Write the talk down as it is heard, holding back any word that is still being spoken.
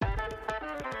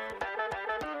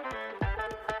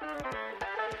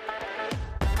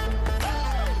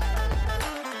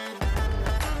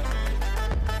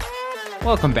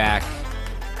Welcome back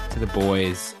to the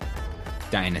Boys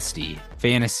Dynasty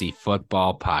Fantasy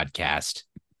Football Podcast.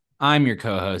 I'm your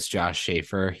co-host, Josh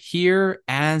Schaefer, here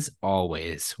as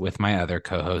always with my other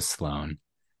co-host, Sloan.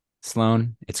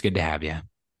 Sloan, it's good to have you.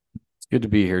 It's good to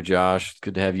be here, Josh. It's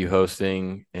good to have you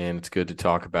hosting, and it's good to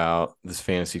talk about this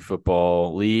fantasy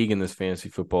football league and this fantasy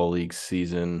football league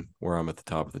season where I'm at the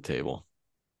top of the table.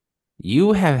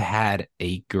 You have had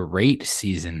a great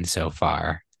season so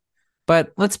far.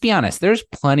 But let's be honest, there's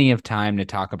plenty of time to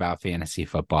talk about fantasy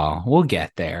football. We'll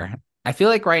get there. I feel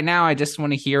like right now I just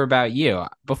want to hear about you.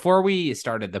 Before we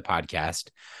started the podcast,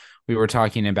 we were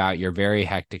talking about your very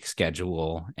hectic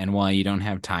schedule and why you don't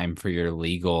have time for your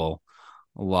legal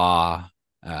law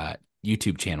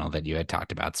YouTube channel that you had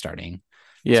talked about starting.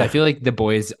 So I Yeah, feel like the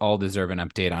boys all deserve an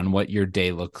update on what your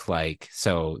day looks like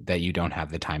so that you don't have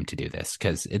the time to do this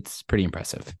because it's pretty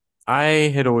impressive. I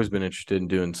had always been interested in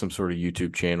doing some sort of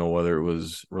YouTube channel, whether it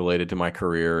was related to my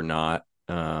career or not.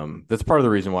 That's part of the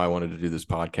reason why I wanted to do this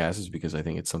podcast is because I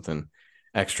think it's something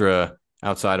extra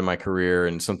outside of my career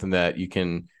and something that you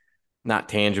can not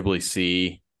tangibly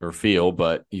see or feel,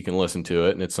 but you can listen to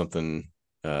it. And it's something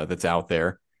that's out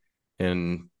there.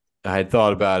 And I had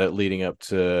thought about it leading up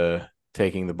to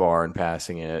taking the bar and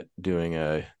passing it, doing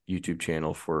a YouTube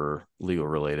channel for legal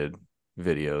related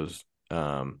videos.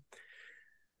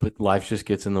 But life just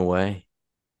gets in the way.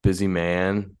 Busy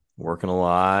man, working a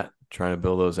lot, trying to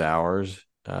build those hours.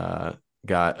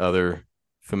 Got other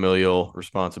familial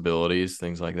responsibilities,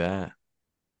 things like that.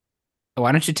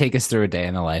 Why don't you take us through a day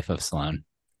in the life of Sloan?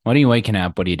 What are you waking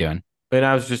up? What are you doing? And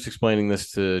I was just explaining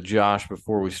this to Josh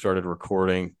before we started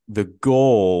recording. The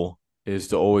goal is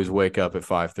to always wake up at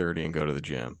 5:30 and go to the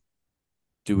gym.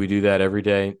 Do we do that every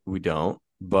day? We don't,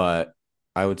 but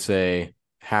I would say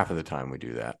half of the time we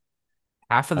do that.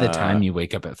 Half of the Uh, time you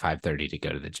wake up at 5:30 to go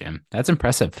to the gym. That's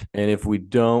impressive. and if we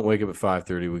don't wake up at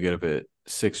 5:30, we get up at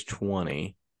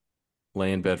 6:20,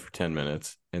 lay in bed for 10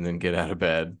 minutes, and then get out of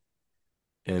bed.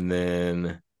 And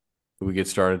then we get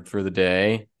started for the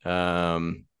day.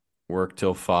 Work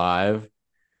till 5,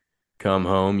 come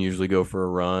home, usually go for a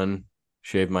run,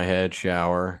 shave my head,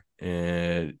 shower,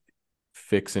 and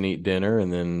fix and eat dinner.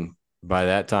 And then by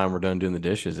that time, we're done doing the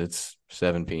dishes. It's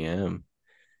 7 p.m.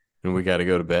 and we got to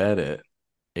go to bed at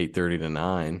 8:30 to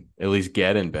 9, at least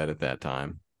get in bed at that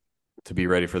time to be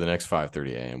ready for the next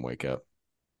 5:30 a.m. wake up.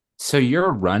 So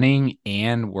you're running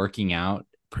and working out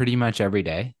pretty much every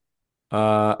day?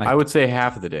 I Like, would say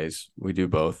half of the days we do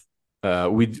both.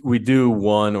 We do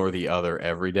one or the other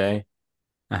every day.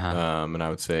 uh-huh. And I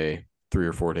would say 3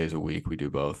 or 4 days a week we do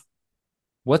both.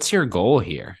 What's your goal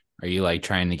here? Are you like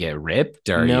trying to get ripped?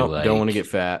 Or are you No, don't want to like, get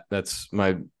fat.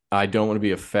 I don't want to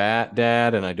be a fat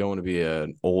dad and I don't want to be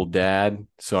an old dad.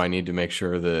 So I need to make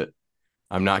sure that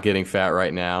I'm not getting fat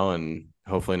right now and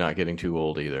hopefully not getting too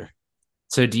old either.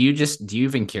 so do you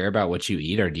even care about what you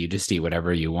eat or do you just eat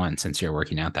whatever you want since you're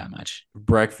working out that much?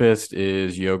 Breakfast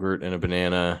is yogurt and a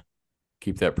banana.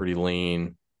 Keep that pretty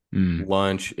lean. Mm.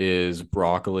 Lunch is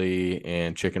broccoli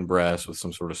and chicken breast with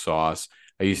some sort of sauce.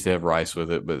 I used to have rice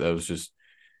with it, but that was just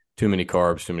too many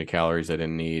carbs, too many calories I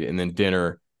didn't need. And then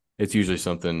dinner, it's usually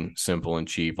something simple and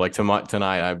cheap. Like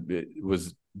tonight, I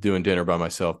was doing dinner by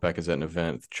myself back at an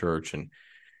event at the church, and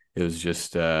it was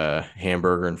just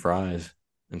hamburger and fries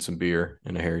and some beer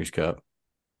and a Harry's cup.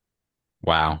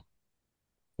 Wow.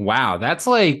 Wow. That's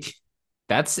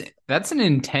an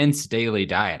intense daily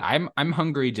diet. I'm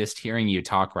hungry just hearing you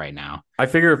talk right now. I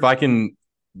figure if I can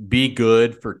be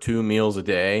good for 2 meals a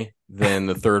day, then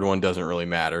the third one doesn't really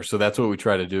matter. So that's what we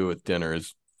try to do with dinner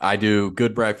is I do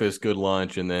good breakfast, good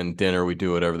lunch, and then dinner we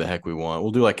do whatever the heck we want.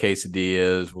 We'll do like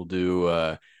quesadillas, we'll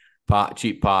do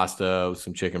cheap pasta with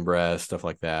some chicken breast, stuff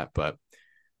like that. But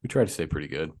we try to stay pretty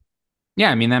good. Yeah,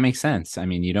 I mean that makes sense. I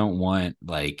mean, you don't want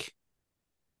like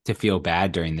to feel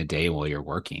bad during the day while you're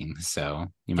working. So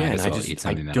you Yeah, might and as I well just eat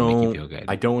something that'll make you feel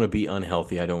I good. don't want to be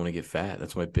unhealthy. I don't want to get fat.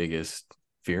 That's my biggest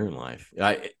fear in life.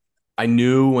 I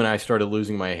knew when I started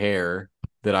losing my hair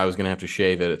that I was going to have to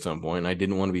shave it at some point, and I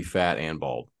didn't want to be fat and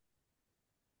bald.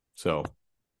 So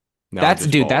now I'm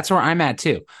just bald. That's where I'm at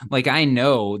too. Like I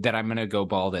know that I'm gonna go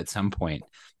bald at some point.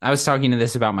 I was talking to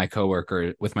this about my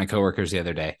coworkers the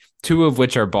other day, two of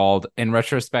which are bald. In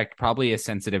retrospect, probably a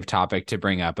sensitive topic to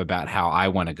bring up about how I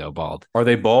want to go bald. Are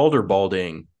they bald or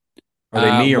balding? Are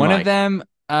they me or Mike?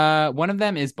 One of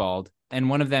them is bald, and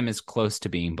one of them is close to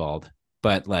being bald,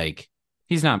 but like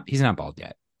he's not bald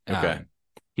yet. Okay.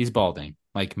 He's balding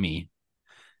like me,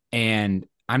 and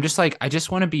I'm just like I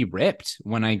just want to be ripped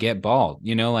when I get bald.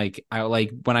 You know, like I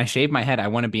like when I shave my head, I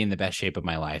want to be in the best shape of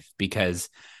my life because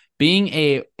being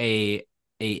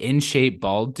a in shape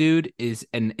bald dude is,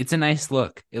 and it's a nice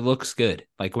look. It looks good.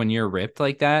 Like when you're ripped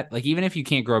like that, like even if you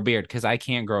can't grow a beard, because I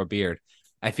can't grow a beard,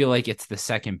 I feel like it's the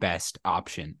second best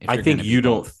option if I you're going think to be you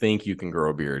don't bald. think you can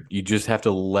grow a beard. You just have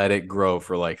to let it grow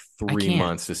for like I three can't.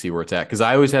 months to see where it's at. Because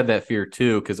I always had that fear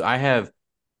too. Because I have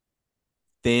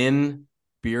thin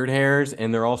beard hairs,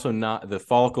 and they're also not, the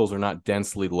follicles are not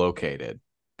densely located.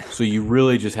 So you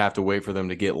really just have to wait for them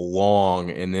to get long,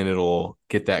 and then it'll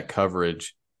get that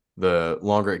coverage. The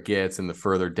longer it gets and the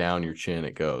further down your chin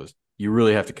it goes. You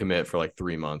really have to commit for like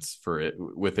 3 months for it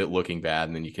with it looking bad,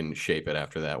 and then you can shape it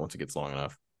after that once it gets long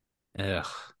enough. Ugh.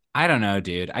 I don't know,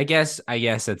 dude. I guess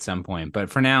at some point, but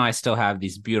for now, I still have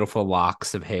these beautiful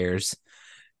locks of hairs,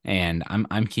 and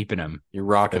I'm keeping them You're for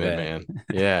rocking it, the. man.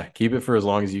 Yeah, keep it for as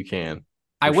long as you can,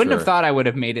 I for wouldn't have sure. thought I would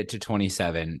have made it to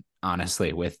 27,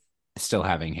 honestly, with still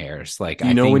having hairs. Like Do you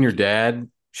I know when your think dad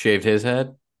shaved his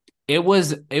head? it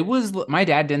was my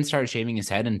dad didn't start shaving his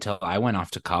head until I went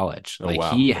off to college. Oh Like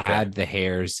wow. he Okay. had the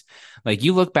hairs. Like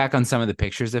you look back on some of the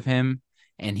pictures of him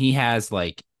and he has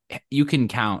like you can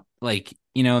count like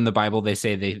in the Bible they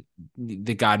say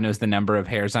the God knows the number of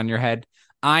hairs on your head.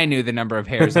 I knew the number of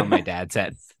hairs on my dad's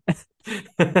head.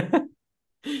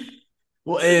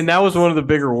 Well, and that was one of the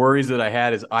bigger worries that I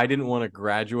had is I didn't want to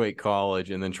graduate college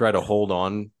and then try to hold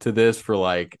on to this for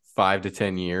like 5 to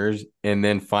 10 years and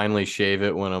then finally shave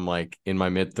it when I'm like in my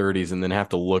mid 30s and then have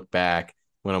to look back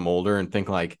when I'm older and think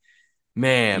like,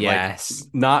 man, like Yes.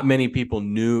 not many people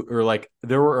knew, or like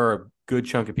there were a good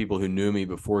chunk of people who knew me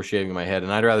before shaving my head,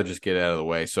 and I'd rather just get it out of the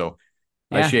way. So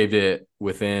I Yeah. shaved it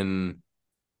within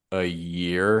a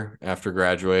year after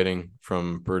graduating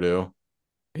from Purdue.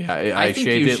 Yeah, I I think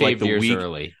shaved you it like shaved the yours week.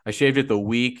 early. I shaved it the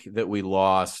week that we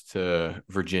lost to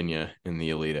Virginia in the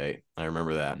Elite Eight. I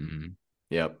remember that. Mhm.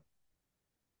 Yep.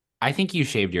 I think you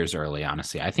shaved yours early,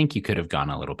 honestly. I think you could have gone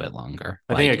a little bit longer.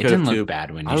 I think Like I it could have didn't look too.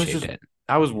 bad when I you was shaved just it.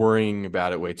 I was worrying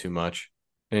about it way too much,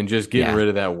 and just getting Yeah. rid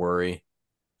of that worry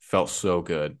felt so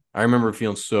good. I remember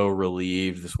feeling so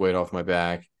relieved, this weight off my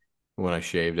back when I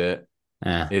shaved it.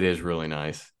 Eh. It is really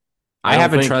nice. I I don't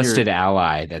have a think trusted you're.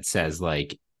 ally that says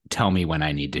like tell me when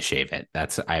I need to shave it.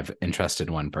 That's I've entrusted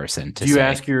one person to Do you say.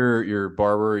 ask your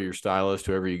barber or your stylist,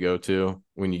 whoever you go to,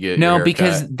 when you get your No, hair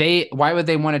because cut? they why would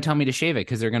they want to tell me to shave it?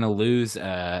 Because they're gonna lose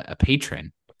a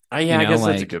patron. Yeah, I guess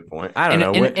that's a Like good point. I don't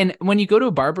and know. and and when you go to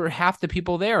a barber, half the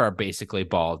people there are basically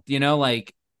bald.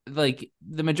 Like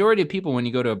the majority of people when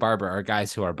you go to a barber are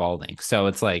guys who are balding. So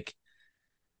it's like,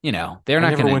 I never went they're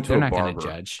to a not gonna barber.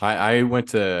 judge. I went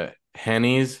to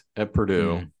Henny's at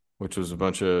Purdue, Mm, which was a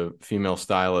bunch of female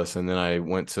stylists, and then I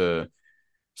went to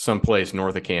someplace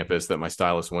north of campus that my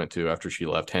stylist went to after she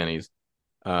left Henny's.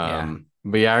 yeah,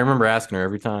 But yeah, I remember asking her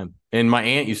every time. And my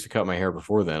aunt used to cut my hair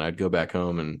before then. I'd go back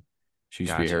home and she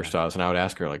used to be a gotcha. hairstylist, and I would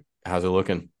ask her like, "How's it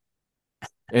looking?"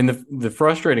 And the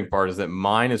frustrating part is that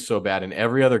mine is so bad, and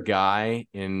every other guy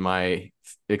in my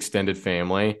extended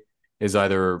family is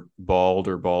either bald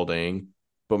or balding,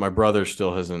 but my brother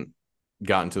still hasn't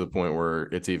gotten to the point where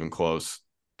it's even close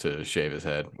to shave his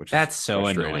head, which is That's so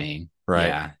frustrating, annoying. right?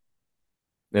 Yeah,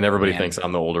 And everybody thinks man.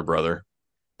 I'm the older brother.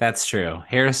 That's true.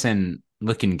 Harrison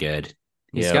looking good.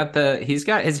 Yep. He's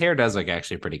got his hair does look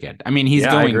actually pretty good. I mean, he's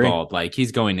Yeah, I going agree. bald. Like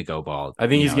he's going to go bald. I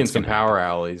think he's getting It's some gonna power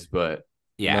happen. alleys, but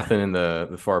Yeah. nothing in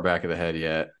the far back of the head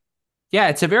yet. Yeah,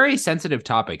 it's a very sensitive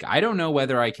topic. I don't know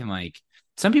whether I can like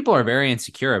some people are very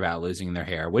insecure about losing their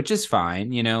hair, which is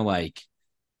fine, like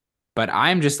but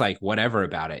I'm just like whatever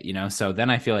about it. So then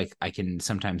I feel like I can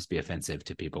sometimes be offensive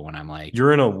to people when I'm like,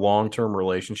 You're in a long-term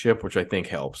relationship, which I think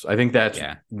helps. I think that's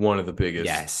yeah. one of the biggest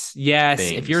Yes. Yes.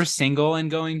 If you're things. single and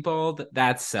going bald,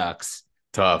 that sucks.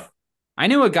 Tough. I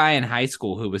knew a guy in high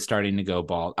school who was starting to go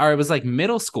bald, or it was like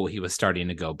middle school he was starting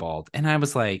to go bald. And I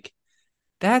was like,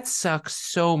 that sucks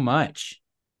so much.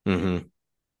 Mm-hmm.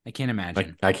 I can't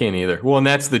imagine. I can't either. Well, and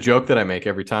that's the joke that I make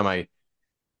every time I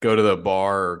go to the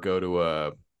bar or go to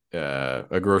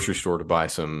a grocery store to buy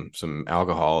some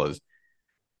alcohol. Is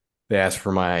they ask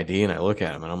for my ID and I look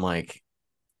at them and I'm like,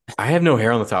 I have no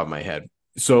hair on the top of my head.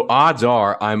 So odds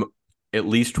are I'm at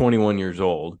least 21 years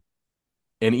old.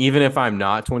 And even if I'm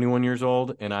not 21 years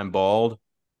old and I'm bald,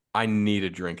 I need a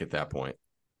drink at that point.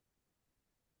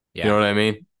 You know Yeah. what I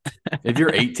mean? If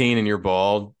you're 18 and you're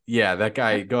bald, yeah, that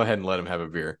guy, go ahead and let him have a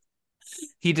beer.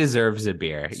 He deserves a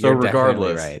beer. So You're definitely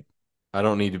regardless, right. I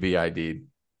don't need to be ID'd.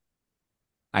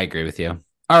 I agree with you.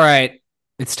 All right.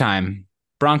 It's time.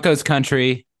 Broncos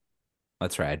country.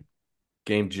 Let's ride.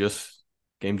 Game just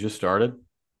game just started.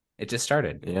 It just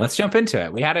started. Yeah. Let's jump into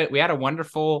it. We had a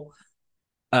wonderful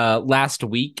last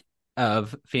week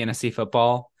of fantasy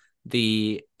football.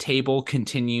 the table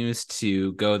continues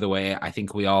to go the way I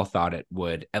think we all thought it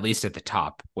would, at least at the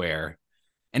top, where,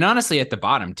 and honestly at the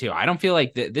bottom too. I don't feel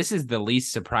like this is the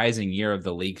least surprising year of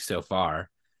the league so far.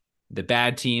 The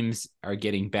bad teams are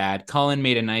getting bad. Cullen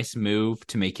made a nice move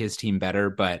to make his team better,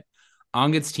 but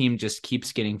Ongad's team just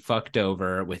keeps getting fucked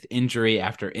over with injury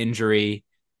after injury.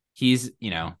 He's,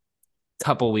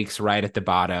 couple weeks right at the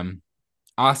bottom.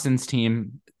 Austin's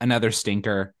team, another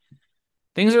stinker.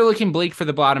 Things are looking bleak for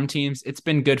the bottom teams. It's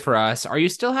been good for us. Are you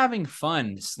still having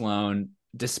fun, Sloan,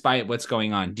 despite what's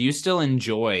going on? Do you still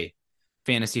enjoy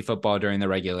fantasy football during the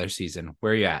regular season?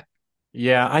 Where are you at?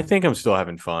 Yeah, I think I'm still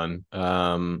having fun.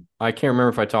 I can't remember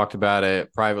if I talked about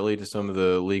it privately to some of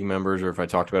the league members or if I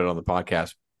talked about it on the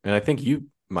podcast. And I think you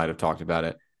might have talked about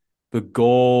it. The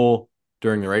goal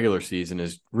during the regular season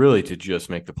is really to just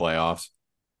make the playoffs,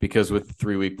 because with the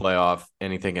 3-week playoff,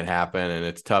 anything can happen. And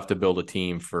it's tough to build a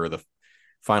team for the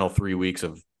final 3 weeks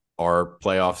of our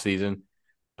playoff season.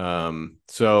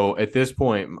 So at this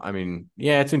point, I mean,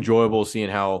 yeah, it's enjoyable seeing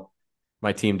how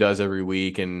my team does every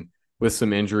week. And with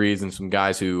some injuries and some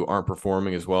guys who aren't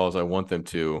performing as well as I want them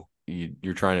to,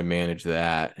 you're trying to manage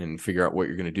that and figure out what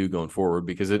you're going to do going forward,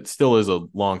 because it still is a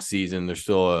long season. There's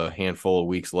still a handful of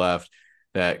weeks left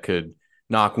that could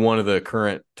knock one of the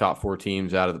current top 4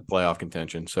 teams out of the playoff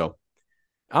contention. So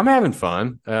I'm having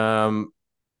fun.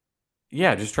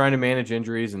 Yeah, just trying to manage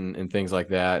injuries and things like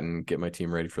that and get my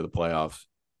team ready for the playoffs.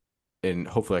 And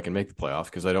hopefully I can make the playoffs,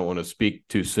 because I don't want to speak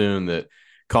too soon that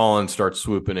Colin starts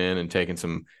swooping in and taking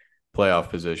some playoff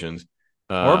positions.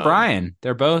 Or Um, Brian?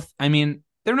 They're both, I mean,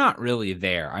 they're not really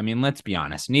there. I mean, let's be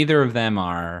honest. Neither of them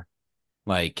are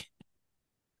like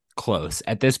close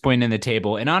at this point in the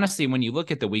table. And honestly, when you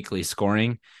look at the weekly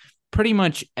scoring, pretty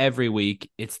much every week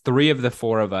it's 3 of the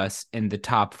 4 of us in the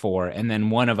top 4, and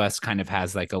then one of us kind of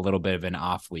has like a little bit of an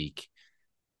off week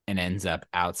and ends up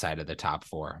outside of the top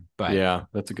 4. But yeah,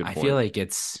 that's a good I feel point. like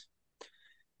it's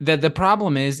the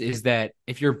problem is that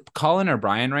if you're Colin or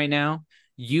Brian right now,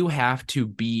 you have to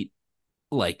beat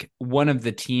like one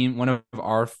of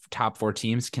our top 4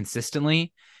 teams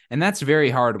consistently, and that's very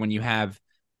hard when you have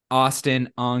Austin,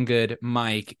 Angad,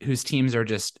 Mike, whose teams are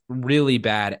just really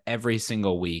bad every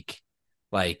single week.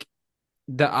 Like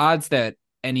the odds that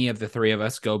any of the 3 of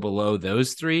us go below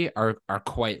those 3 are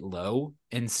quite low.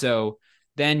 And so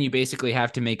then you basically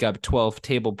have to make up 12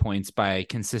 table points by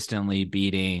consistently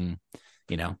beating,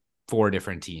 you know, 4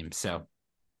 different teams. So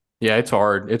Yeah, it's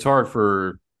hard. It's hard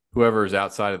for whoever's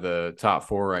outside of the top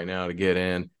 4 right now to get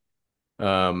in.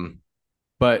 Um,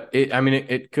 but I mean,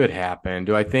 it could happen.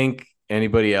 Do I think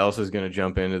anybody else is going to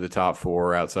jump into the top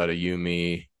 4 outside of you,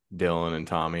 me, Dylan, and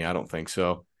Tommy? I don't think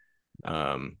so.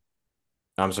 Um,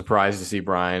 I'm surprised to see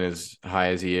Brian as high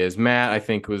as he is. Matt, I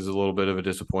think, was a little bit of a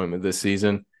disappointment this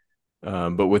season.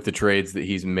 But with the trades that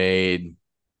he's made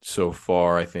so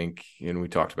far, I think, and we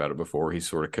talked about it before, he's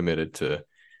sort of committed to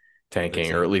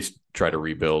tanking, or at losing. least try to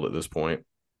rebuild at this point.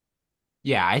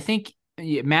 Yeah, I think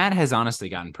Matt has honestly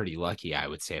gotten pretty lucky, I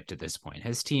would say, up to this point.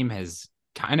 His team has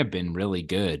kind of been really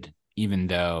good, even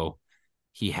though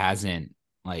he hasn't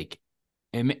like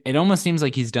it almost seems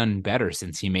like he's done better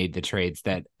since he made the trades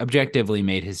that objectively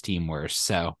made his team worse.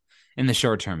 So in the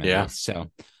short term at Yeah. least. So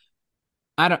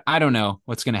I don't know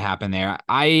what's gonna happen there.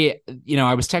 I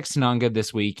was texting on good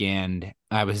this week and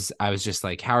I was just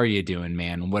like, how are you doing,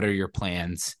 man? What are your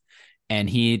plans? And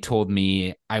he told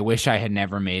me, I wish I had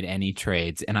never made any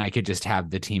trades and I could just have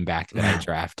the team back that I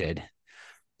drafted.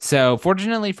 So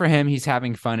fortunately for him, he's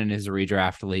having fun in his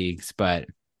redraft leagues, but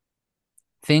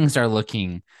things are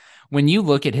looking, when you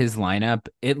look at his lineup,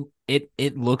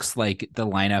 it looks like the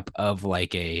lineup of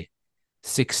like a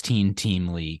 16 team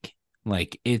league.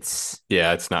 Like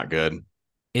Yeah, it's not good.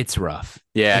 it's rough.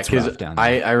 Yeah, It's because rough down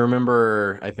I, there. I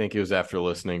remember, I think it was after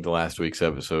listening to last week's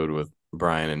episode with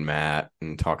Brian and Matt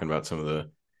and talking about some of the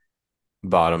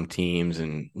bottom teams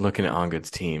and looking at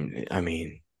Ongood's team. I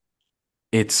mean,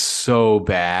 it's so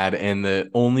bad. And the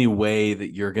only way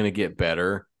that you're going to get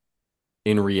better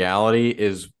in reality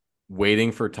is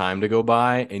waiting for time to go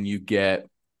by and you get,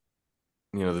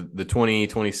 the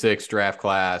 2026 draft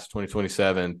class,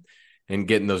 2027, and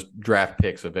getting those draft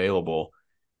picks available.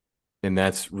 And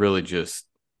that's really just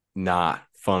not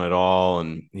fun at all.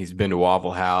 And he's been to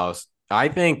Waffle House. I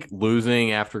think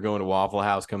losing after going to Waffle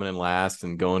House, coming in last,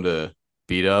 and going to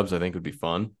B Dubs, I think would be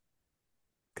fun,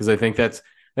 because I think that's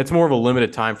more of a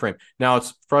limited time frame. Now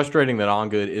it's frustrating that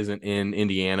Ongood isn't in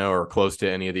Indiana or close to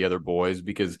any of the other boys,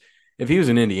 because if he was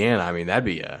in Indiana, I mean, that'd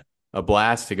be a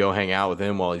blast to go hang out with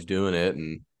him while he's doing it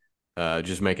and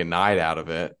just make a night out of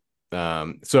it.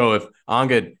 So if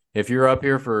Angad, if you're up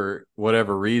here for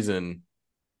whatever reason,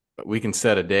 we can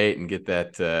set a date and get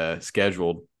that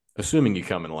scheduled, assuming you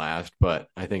come in last. But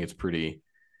I think it's pretty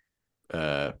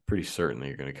certain that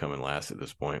you're going to come in last at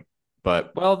this point.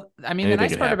 But Well, I mean, the anything nice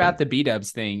could part about happen. the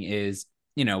B-dubs thing is,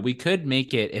 we could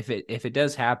make it if it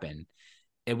does happen,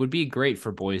 it would be great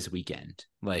for boys weekend.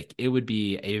 Like it would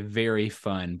be a very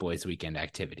fun boys weekend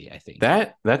activity, I think.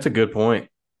 That's a good point.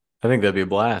 I think that'd be a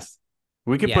blast.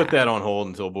 We could put Yeah. that on hold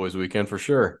until boys weekend for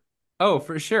sure. Oh,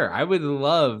 for sure. I would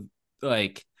love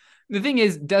like the thing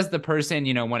is, does the person,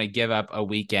 want to give up a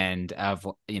weekend of,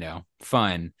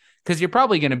 fun? Because you're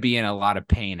probably going to be in a lot of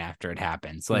pain after it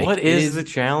happens. What Like it is the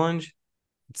is, challenge?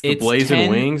 It's the it's Blazin 10,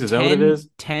 Wings. Is that what it 10, is?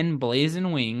 10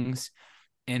 blazing wings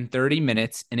in 30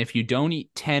 minutes. And if you don't eat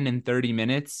 10 in 30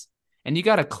 minutes, and you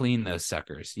got to clean those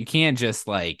suckers, you can't just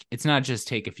it's not just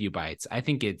take a few bites. I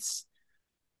think it's,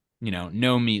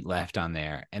 no meat left on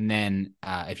there. And then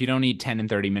if you don't eat 10 in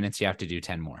 30 minutes, you have to do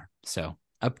 10 more. So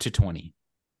up to 20.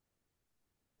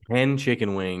 10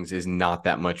 chicken wings is not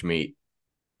that much meat.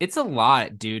 It's a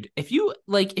lot, dude. If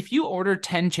you order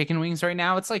 10 chicken wings right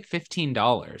now, it's like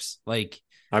 $15. Like,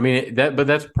 I mean, but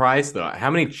that's price though. How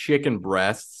many chicken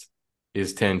breasts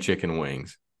is 10 chicken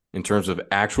wings in terms of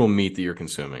actual meat that you're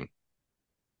consuming?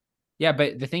 yeah,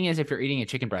 but the thing is, if you're eating a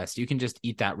chicken breast, you can just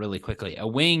eat that really quickly. A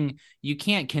wing, you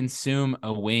can't consume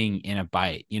a wing in a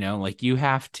bite, like you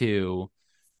have to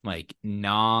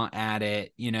gnaw at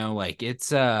it, like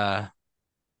it's like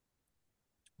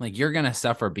you're gonna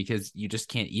suffer because you just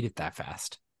can't eat it that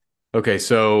fast. Okay,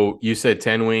 so you said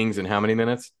 10 wings in how many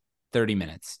minutes? 30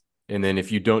 minutes. And then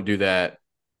if you don't do that,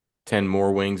 10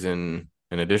 more wings in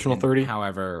an additional And 30?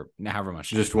 however much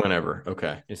Just time. whenever.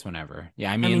 Okay. Just whenever.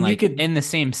 Yeah, I I mean, mean, you like could, in the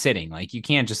same sitting. Like you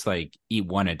can't just eat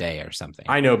one a day or something.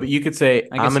 I know, but you could say,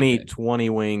 I I'm guess going you to eat could. 20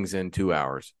 wings in 2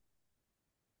 hours.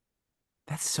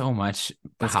 That's so much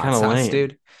That's hot kind of sauce, lame.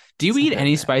 dude. Do you It's not eat that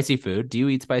any bad. spicy food? Do you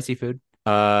eat spicy food?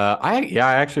 I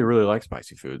actually really like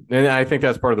spicy food. And I think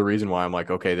that's part of the reason why I'm like,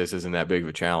 okay, this isn't that big of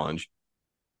a challenge.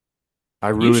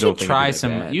 I You really don't should think it'd be try that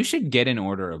some. bad. You should get an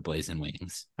order of Blazin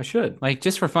Wings, I should. like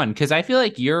just for fun, because I feel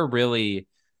like you're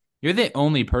the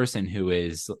only person who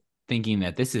is thinking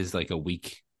that this is like a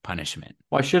weak punishment.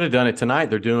 Well, I should have done it tonight.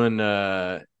 They're doing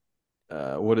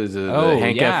what is it? The Oh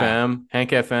yeah. Hank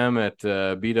FM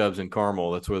at B Dubs in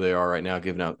Carmel. That's where they are right now,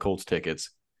 giving out Colts tickets.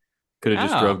 Could have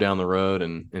just drove Oh. down the road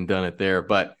and done it there.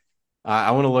 But I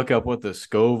want to look up what the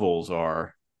Scovilles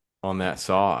are on that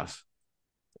sauce.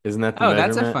 Isn't that the Oh,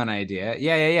 that's a measurement? fun idea.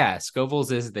 Yeah, yeah, yeah.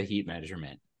 Scoville's is the heat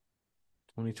measurement.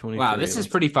 Wow, 2023. this is Let's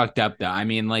pretty fucked up though. I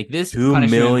mean, like this two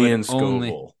punishment would million only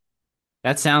Scoville.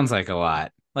 that sounds like a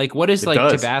lot. Like what is It like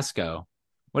does. Tabasco?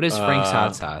 What is Frank's hot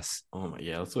Uh sauce? oh my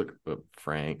yeah. Let's look up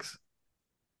Frank's.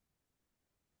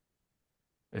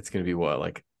 It's gonna be what,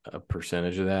 like a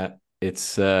percentage of that?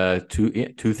 It's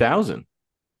 2,000.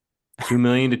 2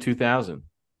 million to 2,000.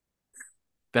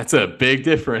 That's a big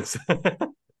difference.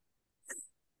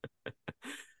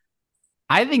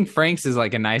 I think Frank's is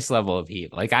like a nice level of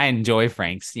heat. Like I enjoy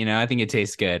Frank's, I think it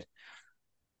tastes good.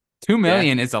 Two Yeah.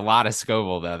 million is a lot of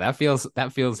Scoville though. That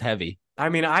feels heavy. I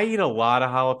mean, I eat a lot of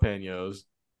jalapenos.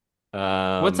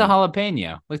 What's a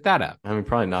jalapeno? Look that up. I mean,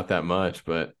 probably not that much,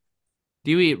 but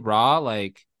Do you eat raw?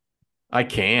 Like, I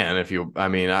can if you, I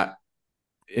mean,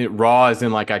 it raw as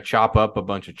in like I chop up a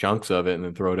bunch of chunks of it and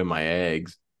then throw it in my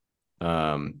eggs.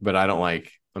 But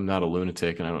I'm not a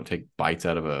lunatic and I don't take bites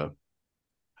out of a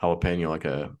jalapeno like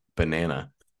a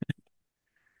banana.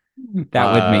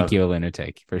 that would make you a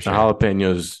lunatic for The sure.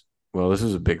 jalapenos, well, this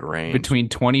is a big range. Between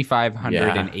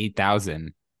 2,500 and Yeah.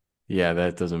 8,000. Yeah,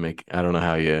 that doesn't make, I don't know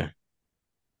how you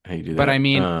do But I that.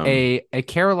 mean, a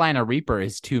Carolina Reaper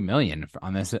is 2 million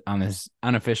on this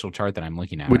unofficial chart that I'm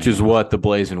looking at Which right is now. what the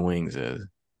Blazing Wings is.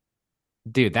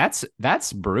 Dude,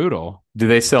 that's brutal. Do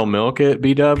they sell milk at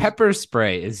B Dubs? Pepper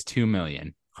spray is 2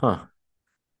 million. Huh.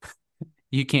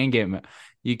 You can't get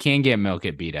you can get milk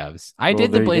at B Dubs. I Well,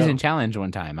 did the there you Blazing go. Challenge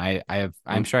one time.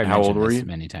 I'm sure I've How old mentioned were this you?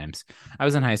 many times. I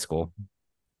was in high school.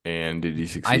 And did you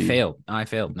I succeed? failed. No, I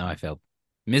failed. No, I failed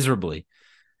miserably.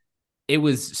 It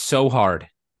was so hard,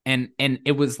 and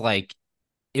it was like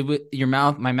it was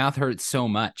my mouth hurt so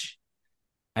much.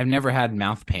 I've never had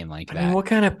mouth pain like I mean, that. what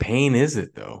kind of pain is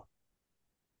it though?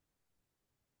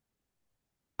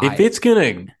 If I it's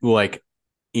gonna like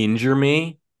injure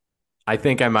me, I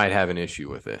think I might have an issue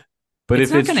with it. But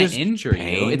It's if not it's going to just injure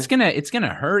you. It's pain, going to it's going to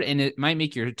hurt and it might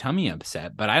make your tummy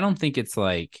upset, but I don't think it's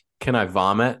like can I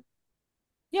vomit?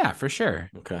 yeah, for sure.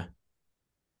 Okay.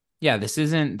 Yeah, this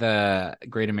isn't the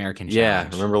Great American Yeah.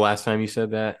 Challenge. Remember last time you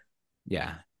said that?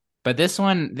 Yeah. But this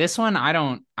one I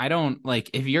don't like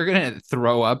if you're going to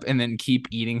throw up and then keep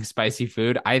eating spicy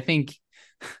food, I think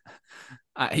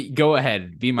Go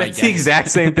ahead, be my That's the guest.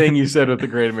 exact same thing you said with the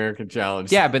Great American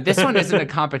Challenge. Yeah, but this one isn't a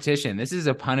competition. This is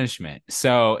a punishment.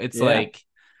 So it's Yeah. like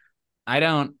I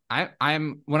don't.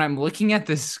 I'm when I'm looking at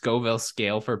this Scoville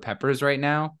scale for peppers right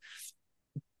now.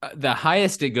 The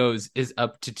highest it goes is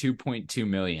up to 2.2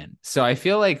 million. So I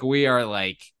feel like we are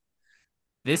like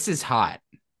this is hot.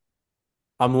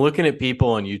 I'm looking at people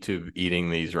on YouTube eating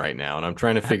these right now, and I'm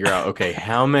trying to figure out, okay,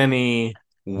 how many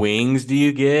wings do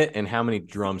you get and how many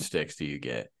drumsticks do you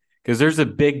get? Because there's a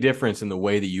big difference in the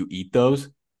way that you eat those. A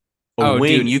Oh,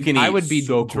 wing dude, you can I eat would be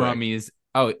so quick. drummies.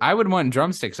 Oh, I would want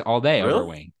drumsticks all day over Really?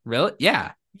 wing. Really?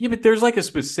 Yeah. Yeah, but there's like a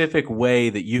specific way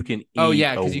that you can Oh, eat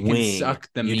yeah, a because you can wing. suck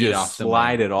the You meat just off the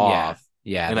slide wing. it Yeah. off.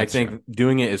 Yeah, And I that's true. think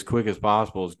doing it as quick as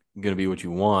possible is going to be what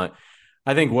you want.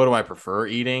 I think what do I prefer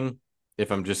eating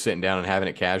if I'm just sitting down and having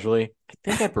it casually? I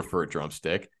think I'd prefer a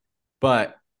drumstick,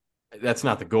 but that's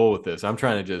not the goal with this. I'm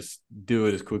trying to just do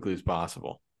it as quickly as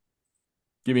possible.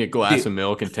 Give me a glass Dude, of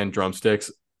milk and 10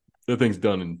 drumsticks. The thing's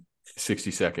done in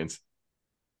 60 seconds.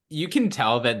 you can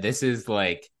tell that this is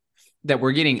like that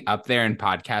we're getting up there in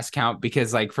podcast count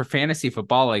because like for fantasy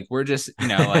football, like we're just,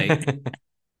 like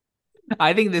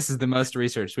I think this is the most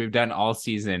research we've done all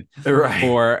season Right.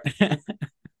 for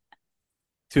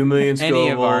 2 million any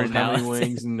of our Scovilles. How many analysis.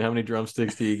 wings and how many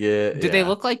drumsticks do you get? Do they Yeah.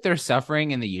 look like they're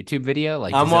suffering in the YouTube video?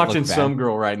 Like, I'm does it watching look bad? some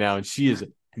girl right now and she is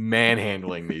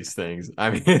manhandling these things. I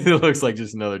mean, it looks like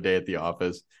just another day at the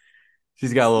office.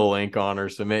 She's got a little ink on her.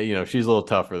 So, she's a little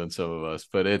tougher than some of us,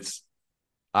 but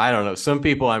I don't know. Some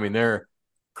people, I mean, they're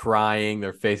crying.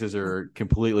 Their faces are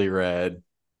completely red.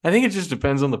 I think it just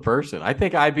depends on the person. I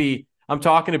think I'm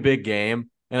talking a big game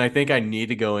and I think I need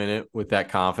to go in it with that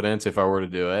confidence if I were to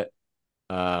do it.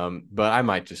 But I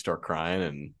might just start crying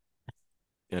and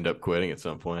end up quitting at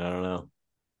some point. I don't know.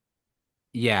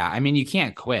 Yeah, I mean, you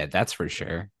can't quit. That's for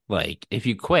sure. Like, if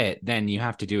you quit, then you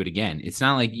have to do it again. It's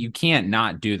not like you can't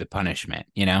not do the punishment?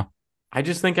 I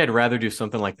just think I'd rather do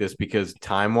something like this because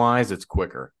time wise, it's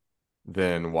quicker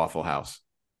than Waffle House.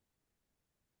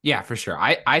 Yeah, for sure.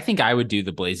 I think I would do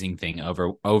the blazing thing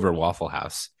over Waffle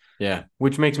House Yeah.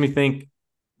 Which makes me think,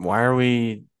 why are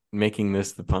we making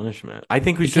this the punishment? I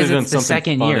think we should because have done it's the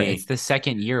something second year. It's funny. the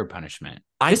second year punishment.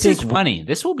 I This think is funny.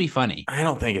 This will be funny. I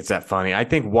don't think it's that funny. I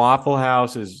think Waffle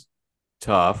House is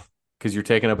tough because you're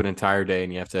taking up an entire day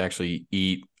and you have to actually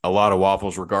eat a lot of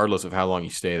waffles regardless of how long you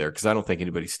stay there. Because I don't think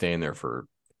anybody's staying there for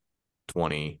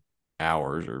 20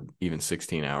 hours or even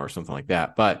 16 hours, something like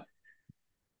that. But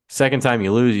second time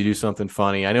you lose, you do something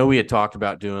funny. I know we had talked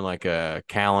about doing like a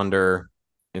calendar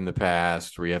in the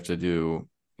past where you have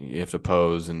to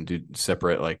pose and do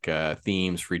separate like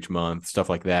themes for each month, stuff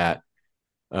like that.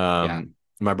 Yeah.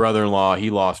 My brother-in-law, he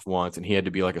lost once and he had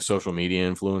to be like a social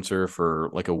media influencer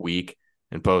for like a week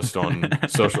and post on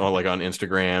social, like on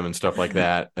Instagram and stuff like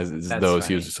that, as That's though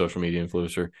he was a funny. social media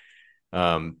influencer.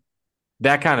 Um,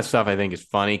 that kind of stuff I think is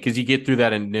funny because you get through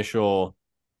that initial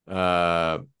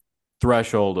uh,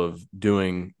 threshold of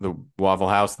doing the Waffle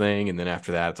House thing, and then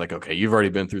after that, it's like, okay, you've already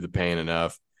been through the pain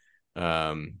enough.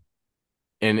 Um,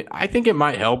 and I think it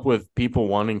might help with people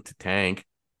wanting to tank.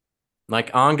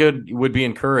 Like Angad would be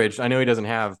encouraged. I know he doesn't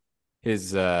have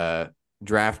his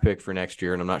draft pick for next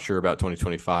year, and I'm not sure about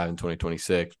 2025 and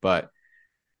 2026. But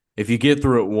if you get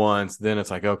through it once, then it's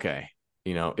like, okay,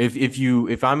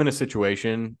 if I'm in a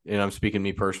situation, and I'm speaking to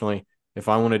me personally, if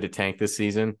I wanted to tank this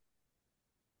season,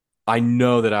 I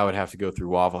know that I would have to go through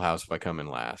Waffle House if I come in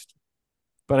last.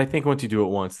 But I think once you do it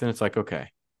once, then it's like, okay,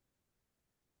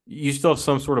 you still have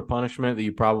some sort of punishment that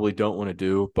you probably don't want to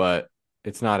do, but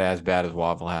it's not as bad as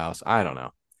Waffle House. I don't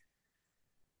know.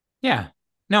 Yeah.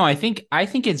 No, I think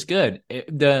it's good.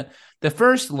 The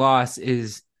first loss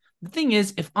is the thing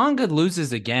is if Angad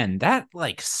loses again, that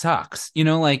like sucks.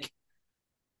 Like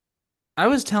I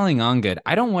was telling Angad,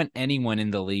 I don't want anyone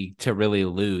in the league to really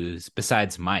lose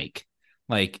besides Mike.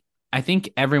 Like I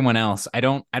think everyone else, I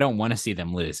don't want to see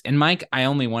them lose. And Mike, I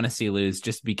only want to see lose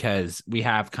just because we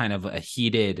have kind of a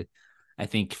heated, I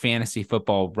think, fantasy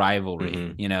football rivalry,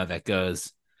 Mm-hmm. that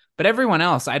goes. But everyone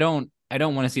else, I don't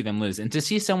want to see them lose. And to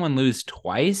see someone lose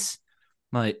twice,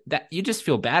 like that, you just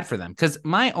feel bad for them. Because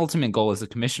my ultimate goal as a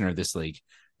commissioner of this league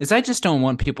is I just don't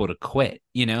want people to quit.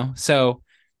 So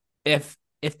if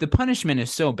the punishment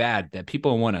is so bad that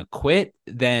people want to quit,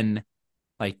 then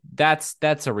like that's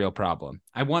a real problem.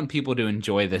 I want people to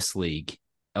enjoy this league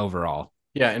overall.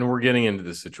 Yeah, and we're getting into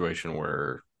the situation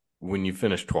where when you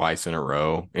finish twice in a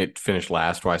row, it finished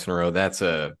last twice in a row. That's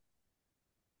a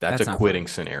That's not fun. quitting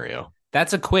scenario.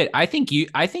 That's a quit. I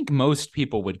think most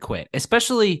people would quit,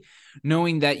 especially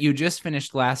knowing that you just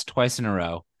finished last twice in a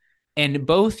row and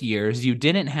both years you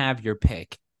didn't have your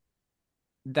pick.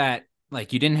 That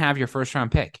Like you didn't have your first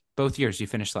round pick. Both years you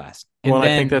finished last. Well, And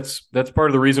and I think then that's part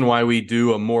of the reason why we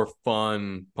do a more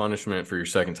fun punishment for your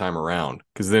second time around,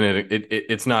 because then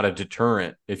it's not a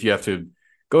deterrent if you have to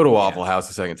go to yeah. Waffle House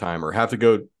the second time or have to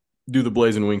go do the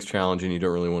Blazin Wings challenge and you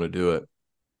don't really want to do it.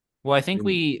 Well, I think And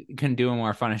we can do a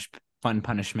more fun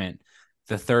punishment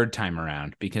the third time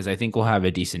around because I think we'll have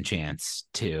a decent chance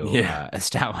to yeah.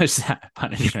 establish that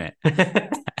punishment after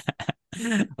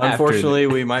Unfortunately,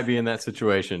 we might be in that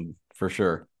situation for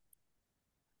sure.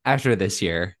 after this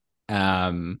year.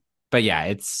 Um, but yeah,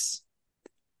 it's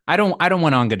I don't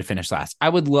want Angad to finish last. I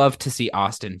would love to see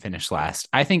Austin finish last.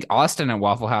 I think Austin at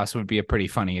Waffle House would be a pretty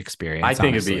funny I experience,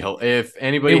 think it'd be honestly. if It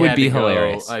anybody would had to be go,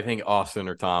 hilarious. I think Austin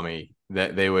or Tommy,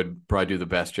 that they would probably do the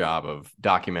best job of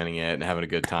documenting it and having a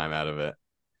good time out of it.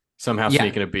 Somehow Yeah.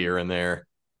 sneaking a beer in there,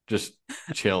 just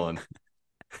chilling.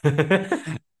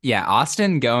 I Yeah,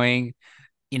 Austin going,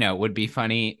 would be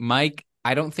funny. Mike,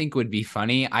 I don't think would be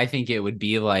funny. I think it would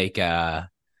be like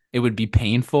it would be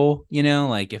painful,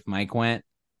 like if Mike went.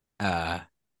 Uh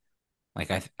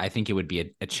like I think it would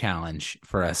be a challenge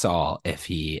for us all if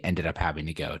he ended up having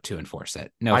to go to enforce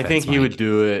it. No think offense, he would Mike.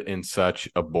 do it in such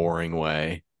a boring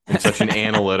way, in such an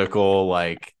analytical,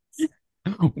 like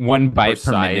One bite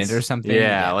per minute or precise. something. Yeah,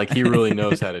 Yeah. like he really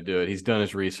knows how to do it. He's done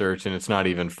his research and it's not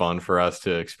even fun for us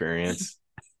to experience.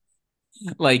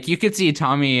 Like you could see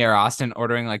Tommy or Austin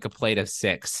ordering like a plate of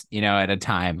six, at a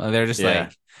time. They're just Yeah.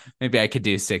 like, maybe I could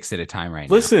do six at a time right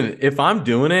now. Listen, if I'm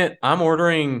doing it, I'm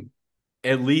ordering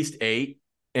at least 8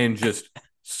 and just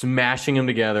smashing them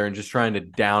together and just trying to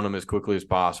down them as quickly as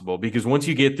possible. Because once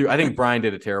you get through, I think Brian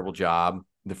did a terrible job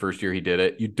the first year he did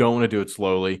it. You don't want to do it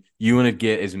slowly. You want to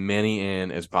get as many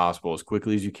in as possible as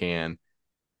quickly as you can.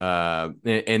 And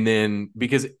then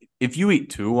because if you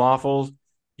eat 2 waffles,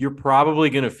 you're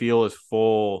probably going to feel as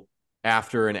full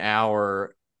after an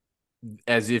hour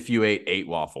as if you ate 8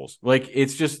 waffles. Like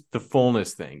it's just the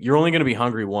fullness thing. You're only going to be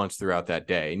hungry once throughout that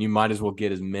day, and you might as well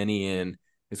get as many in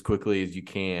as quickly as you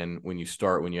can when you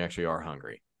start, when you actually are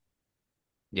hungry.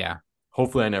 Yeah.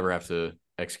 Hopefully, I never have to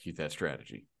execute that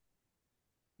strategy.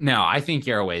 No, I think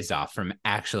you're a ways off from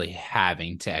actually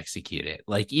having to execute it.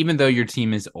 Like even though your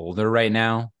team is older right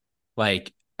now,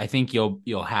 like I think you'll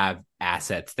have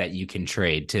assets that you can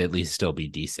trade to at least still be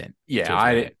decent Yeah, to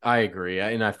avoid it. I agree,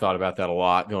 and I've thought about that a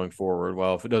lot going forward.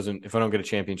 Well, if I don't get a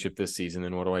championship this season,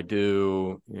 then what do I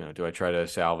do? Do I try to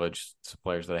salvage some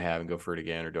players that I have and go for it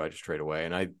again, or do I just trade away?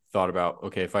 And I thought about,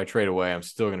 okay, if I trade away, I'm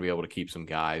still going to be able to keep some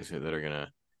guys that are going to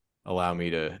allow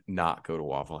me to not go to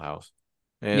Waffle House.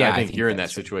 And I Yeah, I think think you're in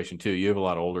that's that true. situation too. You have a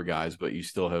lot of older guys, but you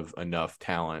still have enough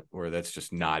talent where that's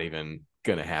just not even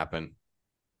going to happen.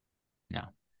 No.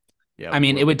 Yeah, I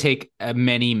mean, it would take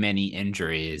many, many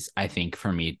injuries, I think,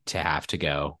 for me to have to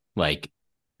go like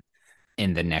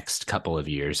in the next couple of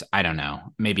years. I don't know.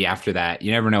 Maybe after that,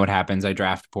 you never know what happens. I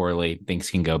draft poorly, things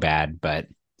can go bad, but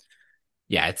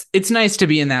yeah, it's nice to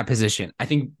be in that position. I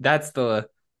think that's the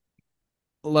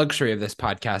luxury of this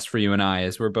podcast for you and I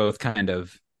is we're both kind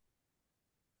of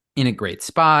in a great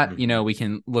spot. mm-hmm. We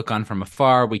can look on from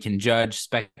afar, we can judge,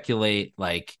 speculate,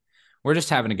 like we're just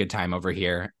having a good time over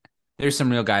here. There's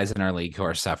some real guys in our league who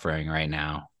are suffering right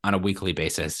now on a weekly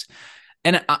basis.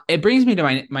 And it brings me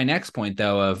to my next point,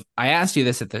 though, of I asked you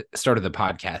this at the start of the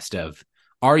podcast of,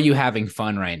 are you having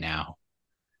fun right now?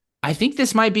 I think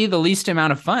this might be the least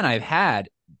amount of fun I've had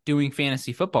doing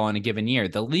fantasy football in a given year.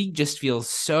 The league just feels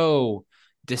so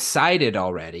decided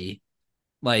already.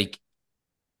 Like,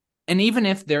 and even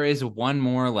if there is one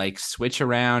more like switch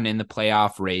around in the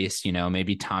playoff race,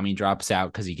 maybe Tommy drops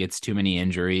out because he gets too many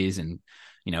injuries and,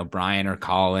 Brian or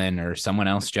Colin or someone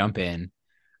else jump in.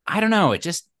 I don't know.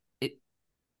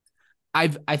 I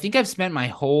think I've spent my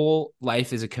whole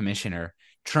life as a commissioner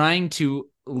trying to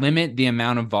limit the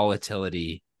amount of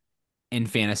volatility in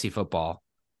fantasy football.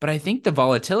 But I think the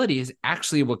volatility is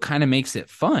actually what kind of makes it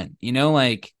fun.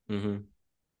 Like Mm-hmm.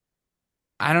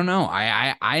 I don't know.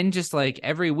 I'm just like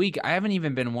every week I haven't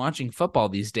even been watching football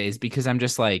these days because I'm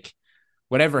just like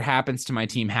whatever happens to my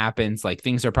team happens. Like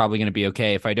things are probably going to be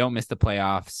okay if I don't miss the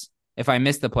playoffs. If I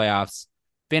miss the playoffs,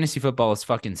 fantasy football is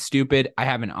fucking stupid. I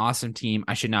have an awesome team.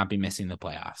 I should not be missing the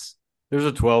playoffs. There's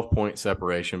a 12-point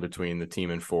separation between the team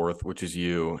in fourth, which is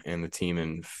you, and the team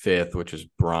in fifth, which is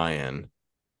Brian.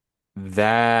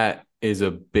 That is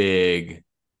a big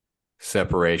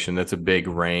separation. That's a big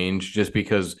range just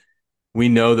because we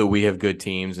know that we have good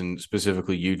teams, and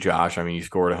specifically you, Josh. I mean, you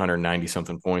scored 190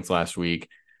 something points last week.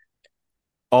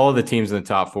 All of the teams in the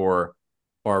top 4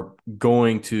 are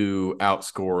going to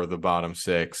outscore the bottom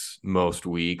 6 most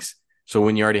weeks. So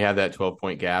when you already have that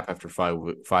 12-point gap after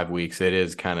five weeks, it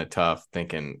is kind of tough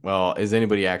thinking, well, is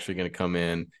anybody actually going to come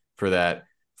in for that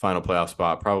final playoff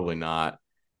spot? Probably not.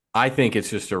 I think it's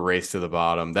just a race to the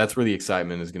bottom. That's where the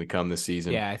excitement is going to come this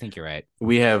season. Yeah, I think you're right.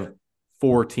 We have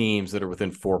 4 teams that are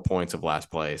within 4 points of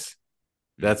last place.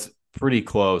 Mm. That's pretty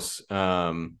close.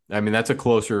 I mean, that's a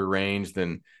closer range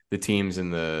than the teams in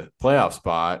the playoff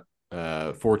spot.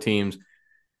 4 teams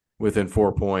within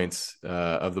 4 points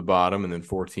of the bottom, and then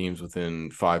 4 teams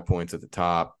within 5 points at the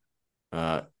top.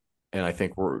 Uh, and I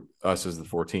think us as the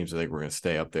 4 teams, I think we're going to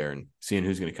stay up there and seeing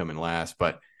who's going to come in last.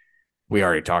 But we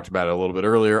already talked about it a little bit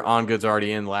earlier. Angad's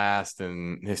already in last,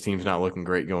 and his team's not looking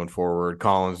great going forward.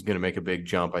 Colin's going to make a big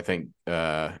jump. I think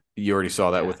you already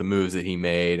saw that Yeah. with the moves that he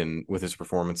made and with his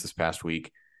performance this past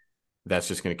week. That's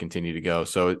just going to continue to go.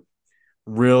 So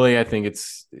really, I think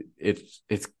it's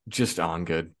just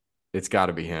Angad. It's got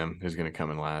to be him who's going to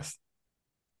come in last.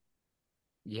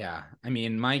 Yeah. I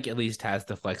mean, Mike at least has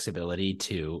the flexibility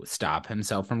to stop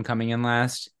himself from coming in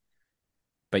last.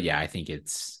 But yeah, I think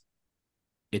it's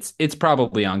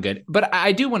probably on good. But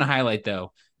I do want to highlight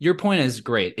though, your point is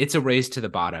great. It's a race to the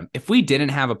bottom. If we didn't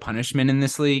have a punishment in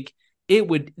this league,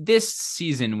 this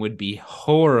season would be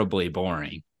horribly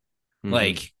boring. Mm-hmm.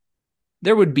 Like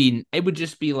it would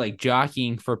just be like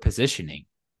jockeying for positioning.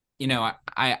 You know,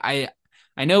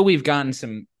 I know we've gotten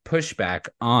some pushback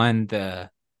on the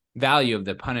value of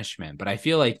the punishment, but I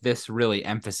feel like this really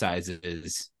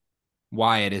emphasizes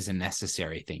why it is a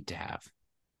necessary thing to have.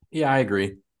 Yeah, I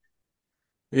agree.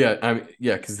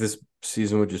 Because this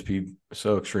season would just be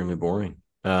so extremely boring.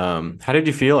 How did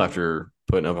you feel after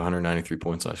putting up 193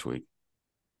 points last week?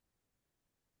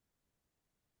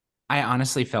 I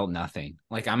honestly felt nothing.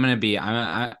 Like I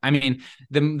mean,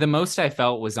 the most I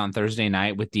felt was on Thursday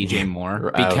night with DJ Yeah,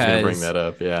 Moore I was going to bring because that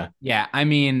up. Yeah. yeah, I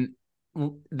mean,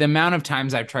 the amount of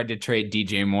times I've tried to trade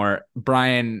DJ Moore,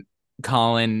 Brian,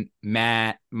 Colin,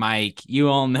 Matt, Mike, you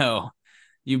all know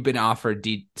you've been offered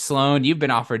Sloan, you've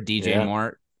been offered DJ Yeah.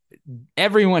 Moore.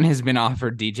 Everyone has been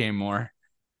offered DJ Moore.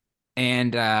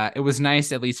 And it was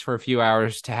nice, at least for a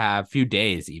few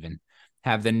days even,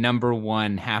 have the number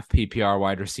one half PPR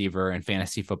wide receiver in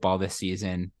fantasy football this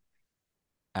season.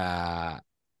 Uh,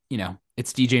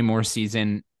 it's DJ Moore's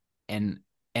season, and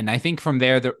I think from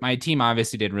there, my team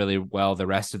obviously did really well the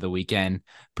rest of the weekend.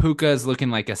 Puka is looking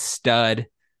like a stud.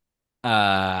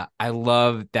 I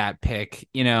love that pick.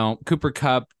 Cooper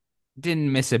Kupp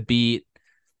didn't miss a beat.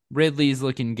 Ridley's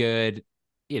looking good.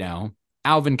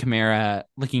 Alvin Kamara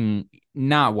looking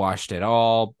not washed at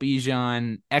all.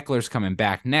 Bijan, Eckler's coming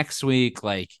back next week.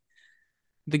 Like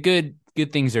the good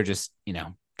things are just,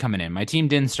 coming in. My team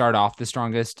didn't start off the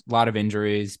strongest, a lot of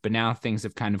injuries, but now things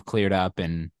have kind of cleared up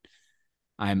and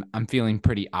I'm feeling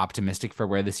pretty optimistic for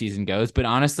where the season goes. But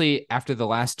honestly, after the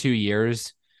last 2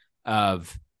 years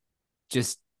of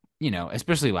just,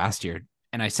 especially last year,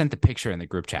 and I sent the picture in the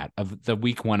group chat of the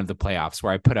week 1 of the playoffs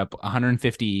where I put up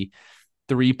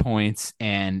 153 points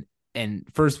and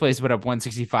first place put up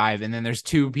 165. And then there's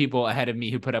 2 people ahead of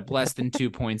me who put up less than 2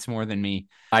 points more than me.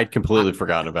 I'd completely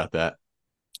forgotten about that.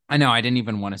 I know I didn't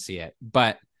even want to see it,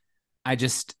 but I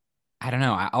don't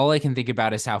know. All I can think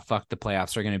about is how fucked the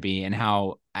playoffs are going to be and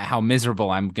how miserable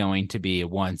I'm going to be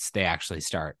once they actually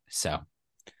start. So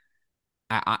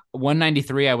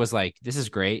 193, I was like, this is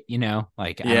great.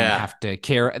 Like I don't Yeah. have to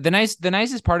care. The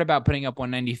nicest part about putting up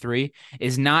 193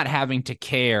 is not having to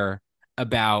care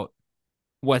about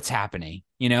what's happening.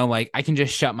 Like I can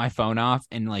just shut my phone off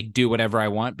and like do whatever I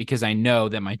want because I know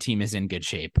that my team is in good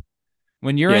shape.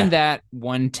 When you're in Yeah. that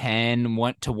 110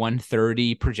 to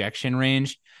 130 projection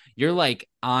range, you're like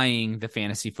eyeing the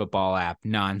fantasy football app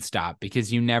nonstop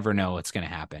because you never know what's going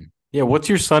to happen. Yeah. What's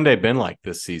your Sunday been like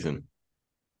this season?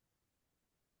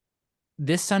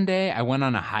 This Sunday, I went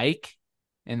on a hike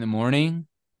in the morning.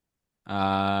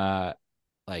 Like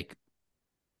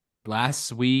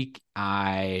last week,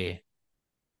 I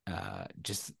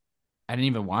didn't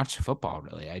even watch football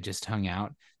really. I just hung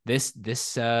out. This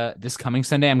coming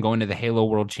Sunday, I'm going to the Halo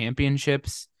World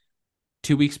Championships.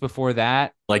 2 weeks before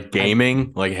that, Like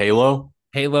gaming, like Halo?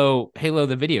 Halo,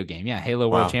 the video game. Yeah, Halo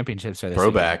World Wow. Championships are this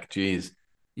weekend. Throwback. Jeez.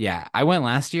 Yeah, I went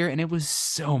last year and it was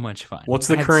so much fun. What's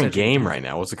I the had current such a good game time. right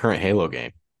now? What's the current Halo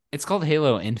game? It's called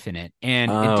Halo Infinite,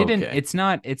 and it Oh, didn't. okay. It's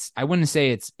not. I wouldn't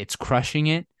say it's crushing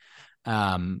it.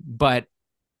 But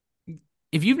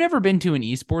if you've never been to an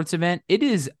esports event, it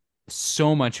is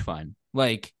so much fun.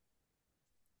 Like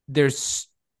there's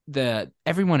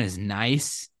everyone is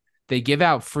nice. They give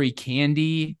out free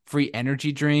candy, free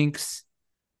energy drinks.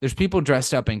 There's people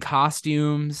dressed up in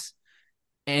costumes,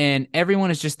 and everyone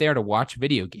is just there to watch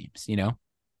video games,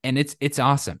 And it's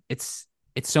awesome. It's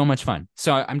so much fun.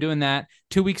 So I'm doing that.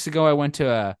 2 weeks ago, I went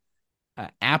to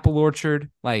Apple Orchard.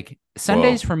 Like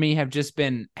Sundays Whoa. for me have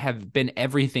been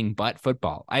everything but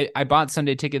football. I bought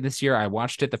Sunday ticket this year. I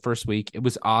watched it the first week. It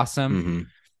was awesome, Mm-hmm.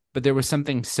 but there was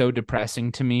something so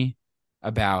depressing to me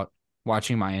about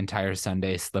watching my entire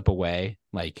Sunday slip away,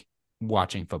 like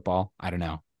watching football. I don't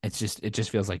know. It just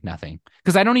feels like nothing.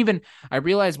 Because I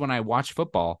realize when I watch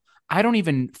football, I don't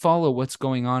even follow what's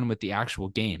going on with the actual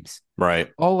games.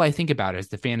 Right. All I think about is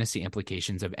the fantasy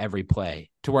implications of every play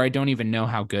to where I don't even know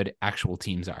how good actual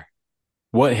teams are.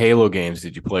 What Halo games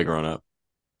did you play growing up?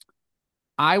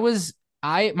 I was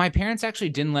my parents actually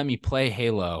didn't let me play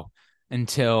Halo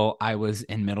until I was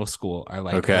in middle school or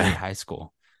like early Okay. high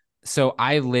school. So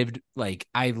I loved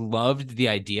the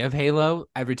idea of Halo.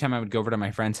 Every time I would go over to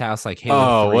my friend's house, like Halo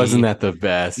Oh, wasn't 3, that the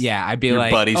best? yeah, I'd be Your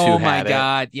like, buddies who "Oh my had it.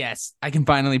 God, yes, I can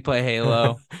finally play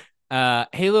Halo."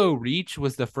 Halo Reach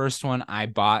was the first one I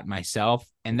bought myself,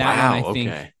 and that one I Wow. think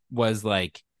Okay. was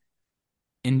like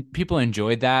and people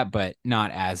enjoyed that, but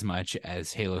not as much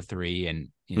as Halo 3 and,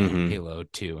 Mm-hmm. Halo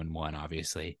 2 and 1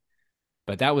 obviously.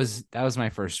 But that was my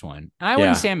first one. And I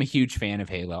wouldn't Yeah. say I'm a huge fan of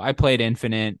Halo. I played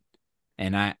Infinite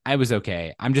and I was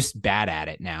okay. I'm just bad at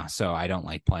it now, so I don't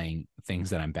like playing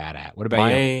things that I'm bad at. What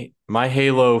about you? My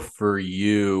Halo for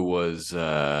you was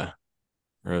or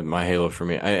my Halo for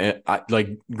me. I like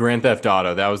Grand Theft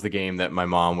Auto. That was the game that my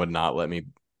mom would not let me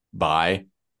buy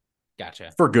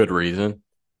Gotcha. for good reason.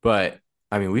 But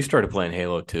I mean, we started playing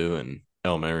Halo 2 in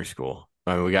elementary school.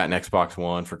 I mean, we got an Xbox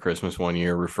One for Christmas one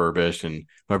year, refurbished, and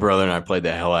my brother and I played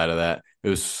the hell out of that. It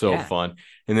was so Yeah. fun.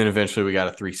 And then eventually we got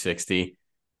a 360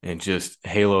 and just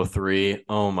Halo 3.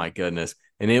 Oh my goodness.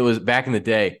 And it was back in the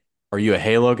day. Are you a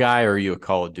Halo guy or are you a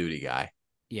Call of Duty guy?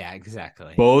 Yeah,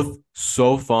 exactly. Both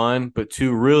so fun, but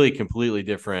two really completely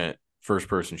different first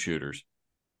person shooters,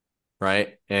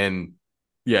 right? And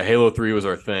yeah, Halo 3 was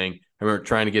our thing. I remember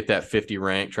trying to get that 50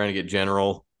 rank, trying to get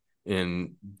general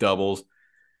in doubles,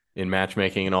 in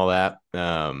matchmaking and all that.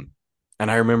 And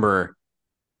I remember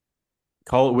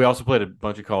we also played a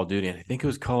bunch of Call of Duty, and I think it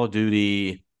was Call of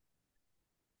Duty.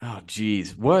 Oh,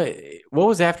 geez, what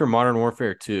was after Modern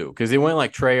Warfare 2? Because it went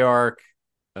like Treyarch,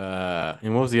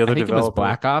 and what was the I other think it was developer?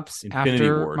 Black Ops Infinity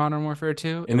after Ward. Modern Warfare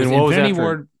 2. It And was then Infinity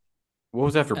Ward. what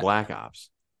was after uh, Black Ops?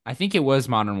 I think it was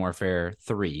Modern Warfare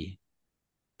 3.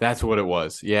 That's what it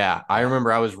was. Yeah. I Yeah.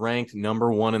 remember I was ranked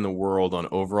number one in the world on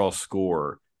overall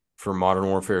score for Modern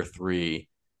Warfare 3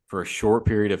 for a short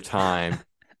period of time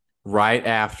right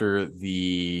after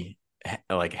the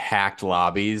like hacked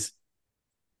lobbies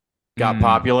got Mm.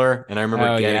 popular. And I remember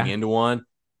Oh getting yeah. into one,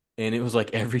 and it was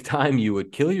like every time you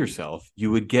would kill yourself,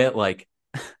 you would get like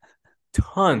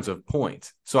tons of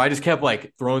points. So I just kept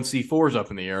like throwing C4s up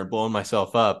in the air and blowing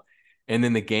myself up. And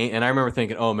then the game, and I remember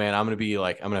thinking, oh man, I'm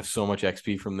gonna have so much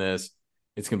XP from this.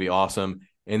 It's gonna be awesome.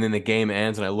 And then the game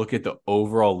ends, and I look at the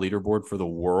overall leaderboard for the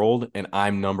world, and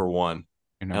I'm number one.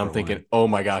 You're And I'm number thinking, one. oh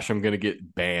my gosh, I'm gonna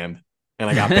get banned. And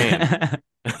I got banned.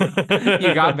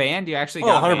 You got Oh, banned? You actually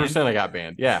got banned? 100% I got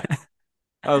banned. Yeah.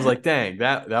 I was like, dang,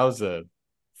 that was a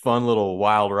fun little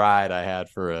wild ride I had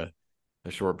for a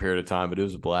short period of time, but it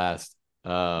was a blast.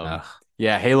 Um, Ugh,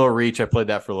 yeah, Halo Reach, I played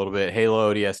that for a little bit.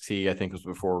 Halo ODST, I think was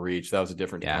before Reach. That was a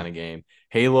different yeah. kind of game.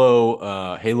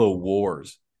 Halo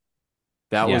Wars.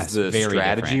 That was Yes, the very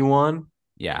strategy different. one.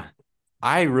 Yeah.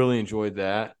 I really enjoyed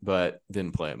that, but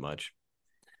didn't play it much.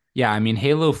 Yeah, I mean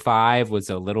Halo 5 was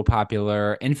a little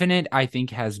popular. Infinite I think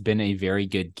has been a very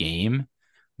good game,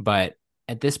 but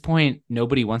at this point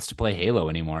nobody wants to play Halo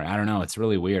anymore. I don't know, it's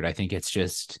really weird. I think it's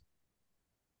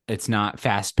not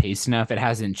fast paced enough. It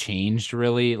hasn't changed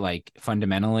really like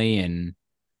fundamentally in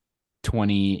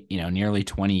 20, nearly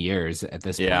 20 years at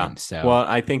this Yeah. point. So, Well,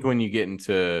 I think when you get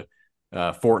into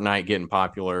Fortnite getting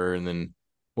popular, and then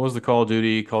what was the Call of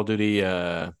Duty? Call of Duty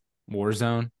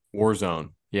Warzone. Warzone.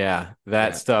 Yeah, that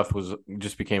Yeah. stuff was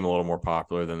just became a little more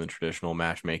popular than the traditional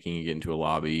matchmaking. You get into a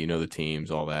lobby, you know the teams,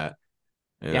 all that,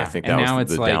 and I Yeah, think and that was now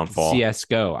it's the like downfall.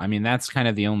 CS:GO. I mean, that's kind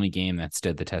of the only game that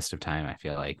stood the test of time, I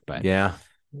feel like. But Yeah,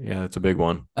 yeah, that's a big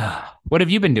one. what have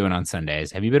you been doing on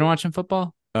Sundays? Have you been watching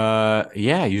football?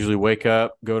 Yeah, usually wake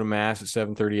up, go to mass at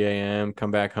 7:30 a.m.,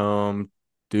 come back home,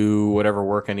 do whatever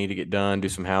work I need to get done, do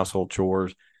some household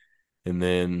chores, and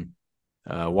then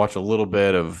watch a little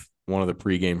bit of one of the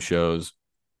pregame shows.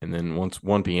 And then once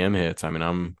 1 p.m. hits, I mean,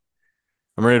 I'm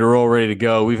ready to roll, ready to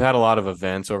go. We've had a lot of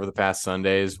events over the past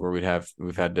Sundays where we've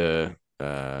had to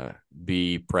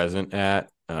be present at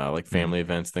like Mm, family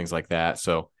events, things like that.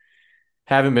 So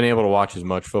haven't been able to watch as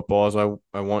much football as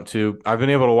I want to. I've been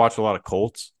able to watch a lot of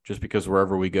Colts just because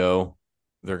wherever we go,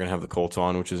 they're gonna have the Colts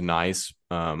on, which is nice.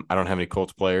 I don't have any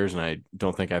Colts players, and I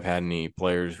don't think I've had any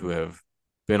players who have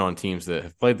been on teams that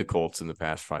have played the Colts in the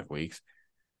past 5 weeks.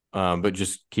 but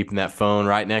just keeping that phone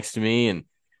right next to me. And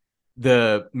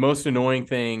the most annoying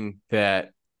thing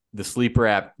that the sleeper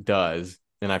app does,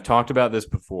 and I've talked about this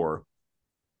before,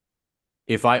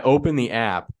 if I open the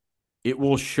app, it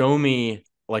will show me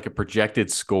like a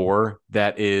projected score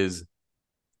that is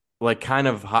like kind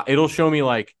of high. It'll show me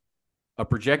like a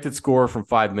projected score from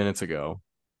 5 minutes ago,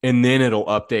 and then it'll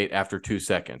update after 2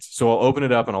 seconds. So I'll open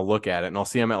it up and I'll look at it and I'll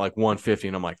see I'm at like 150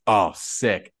 and I'm like, oh,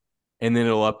 sick. And then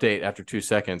it'll update after 2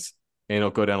 seconds and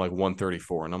it'll go down like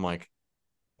 134. And I'm like,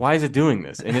 why is it doing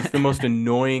this? And it's the most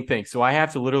annoying thing. So I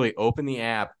have to literally open the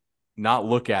app, not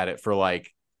look at it for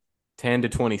like 10 to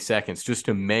 20 seconds just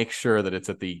to make sure that it's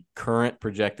at the current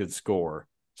projected score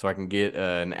so I can get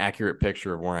an accurate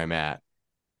picture of where I'm at.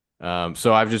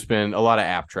 So I've just been a lot of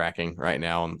app tracking right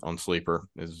now on Sleeper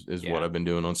is what I've been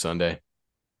doing on Sunday.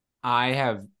 I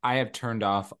have turned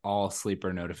off all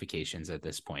sleeper notifications at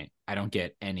this point. I don't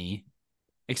get any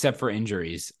except for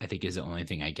injuries, I think is the only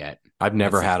thing I get. I've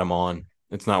never had them on.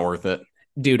 It's not worth it.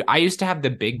 Dude, I used to have the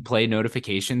big play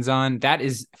notifications on. That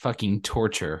is fucking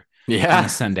torture on a Yeah.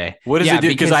 Sunday. What does Yeah, it do?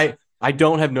 Because because I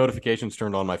don't have notifications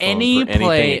turned on my phone any for anything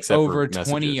play except for over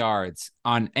 20 messages. yards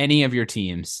on any of your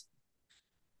teams,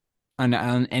 on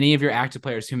any of your active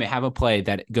players who may have a play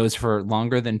that goes for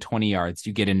longer than 20 yards,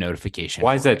 you get a notification.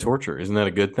 Why is that it. torture? Isn't that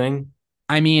a good thing?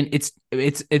 I mean, it's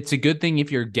a good thing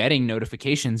if you're getting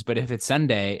notifications, but if it's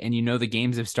Sunday and you know the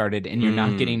games have started and you're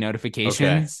not getting Okay.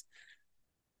 notifications,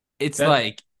 it's That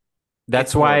like it's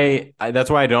that's horrible. why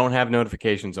I don't have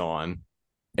notifications on,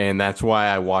 and that's why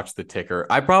I watch the ticker.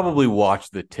 I probably watch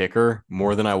the ticker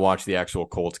more than I watch the actual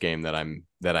Colts game that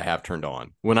I have turned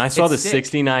on. When I saw It's the sick.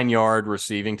 69-yard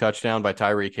receiving touchdown by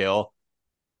Tyreek Hill,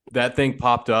 that thing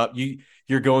popped up.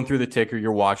 You're going through the ticker,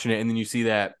 you're watching it, and then you see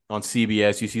that on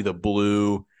CBS, you see the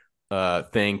blue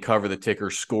thing cover the ticker,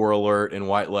 score alert in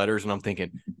white letters, and I'm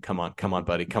thinking, come on,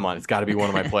 buddy, come on, it's got to be one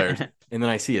of my players. And then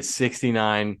I see a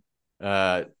 69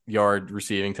 yard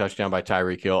receiving touchdown by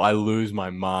Tyreek Hill. I lose my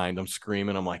mind. I'm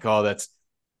screaming. I'm like, oh, that's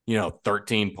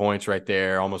 13 points right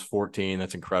there, almost 14.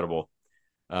 That's incredible.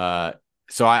 Uh,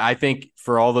 so I think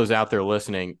for all those out there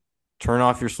listening, turn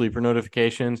off your sleeper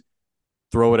notifications,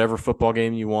 throw whatever football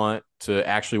game you want to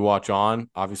actually watch on.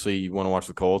 Obviously, you want to watch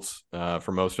the Colts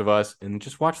for most of us, and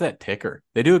just watch that ticker.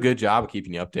 They do a good job of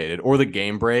keeping you updated. Or the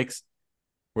game breaks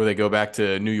where they go back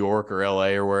to New York or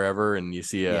LA or wherever, and you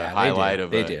see a Yeah, they do. highlight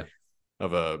of They a do.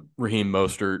 Raheem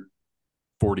Mostert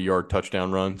 40-yard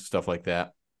touchdown run, stuff like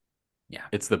that. Yeah,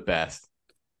 It's the best.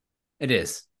 it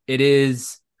is. It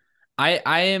is.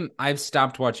 I've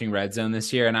stopped watching Red Zone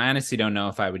this year, and I honestly don't know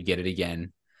if I would get it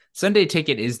again. Sunday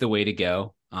Ticket is the way to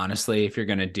go, honestly, if you're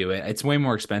gonna do it. It's way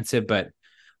more expensive, but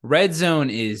Red Zone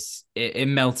it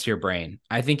melts your brain.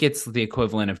 I think it's the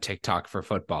equivalent of TikTok for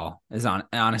football, is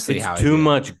honestly It's how I too view it.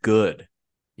 much good,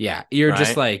 Yeah, you're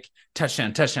just right? like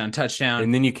touchdown, touchdown, touchdown,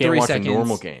 And then you can't three watch a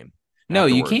normal seconds. game No,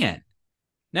 you afterwards. can't.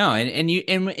 No,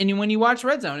 and when you watch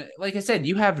Red Zone, like I said,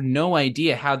 you have no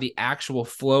idea how the actual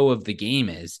flow of the game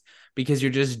is because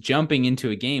you're just jumping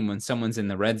into a game when someone's in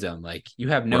the red zone. Like you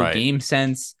have no Right. game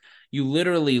sense. You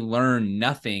literally learn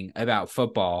nothing about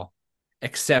football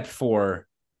except for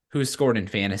who scored in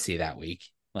fantasy that week.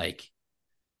 Like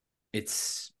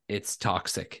it's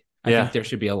toxic. I think Yeah. there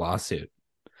should be a lawsuit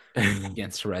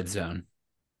against Red Zone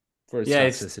for its Yeah,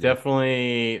 it's toxicity.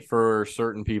 definitely for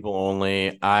certain people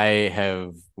only. I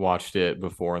have watched it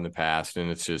before in the past,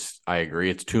 and it's just I agree,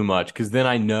 it's too much because then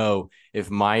I know if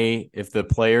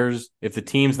the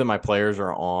teams that my players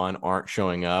are on aren't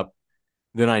showing up,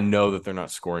 then I know that they're not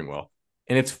scoring well.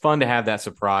 And it's fun to have that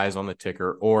surprise on the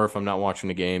ticker, or if I'm not watching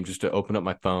the game, just to open up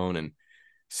my phone and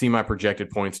see my projected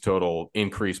points total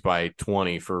increase by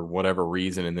 20 for whatever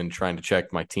reason, and then trying to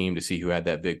check my team to see who had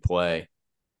that big play.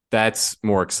 That's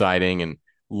more exciting and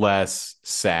less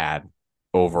sad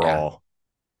Yeah. overall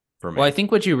for Well, I me.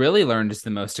 think what you really learned is the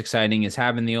most exciting is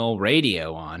having the old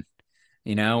radio on.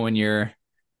 When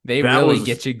they That really was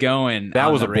get you going that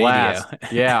on was a the radio. blast.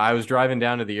 Yeah, I was driving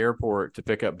down to the airport to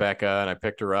pick up Becca, and I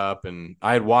picked her up, and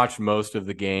I had watched most of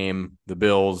the game. The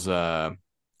Bills, who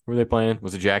were they playing?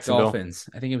 Was it Jacksonville? Dolphins.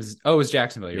 I think it was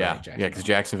Jacksonville. You're right, Yeah, because Jacksonville.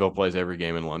 Jacksonville plays every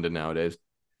game in London nowadays.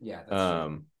 Yeah, that's true.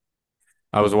 Um,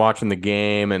 I was watching the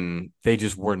game, and they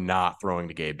just were not throwing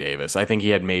to Gabe Davis. I think he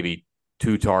had maybe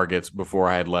 2 targets before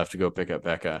I had left to go pick up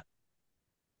Becca.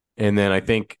 And then I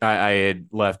think I had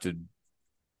left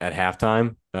at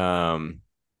halftime.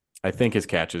 I think his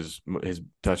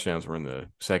touchdowns were in the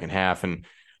second half. And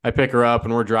I pick her up,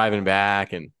 and we're driving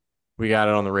back, and we got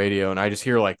it on the radio. And I just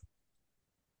hear like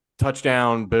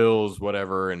touchdown, Bills,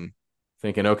 whatever. And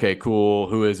thinking, okay, cool.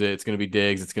 Who is it? It's going to be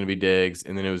Diggs. It's going to be Diggs.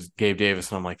 And then it was Gabe Davis.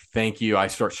 And I'm like, thank you. I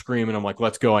start screaming. I'm like,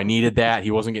 let's go. I needed that.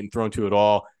 He wasn't getting thrown to at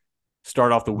all.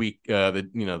 Start off the week,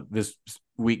 this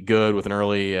week good with an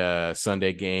early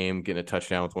Sunday game, getting a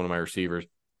touchdown with one of my receivers.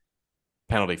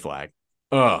 Penalty flag.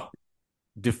 Oh,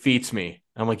 defeats me.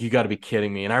 I'm like, you got to be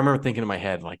kidding me. And I remember thinking in my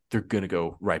head, like, they're going to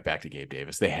go right back to Gabe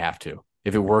Davis. They have to.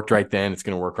 If it worked right then, it's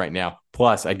going to work right now.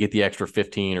 Plus, I'd get the extra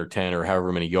 15 or 10 or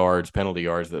however many yards, penalty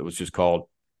yards that was just called.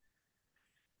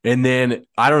 And then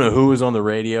I don't know who was on the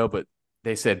radio, but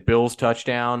they said Bills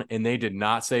touchdown, and they did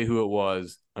not say who it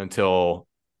was until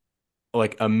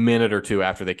like a minute or two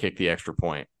after they kicked the extra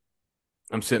point.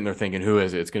 I'm sitting there thinking, who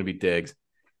is it? It's going to be Diggs.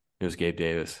 It was Gabe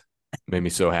Davis. Made me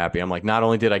so happy. I'm like, not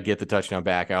only did I get the touchdown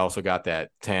back, I also got that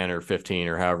 10 or 15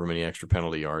 or however many extra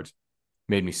penalty yards.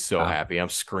 Made me so happy. I'm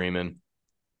screaming.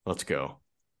 Let's go.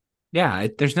 Yeah,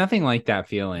 there's nothing like that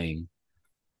feeling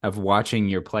of watching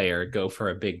your player go for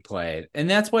a big play. And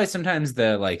that's why sometimes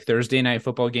the like Thursday night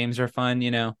football games are fun,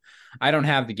 you know. I don't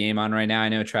have the game on right now. I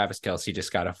know Travis Kelce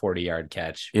just got a 40-yard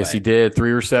catch. Yes, he But did.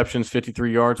 3 receptions,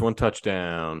 53 yards, 1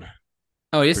 touchdown.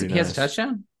 oh, he Pretty has a nice.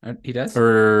 touchdown? He does?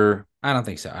 Or I don't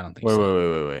think so. I don't think wait, so. wait,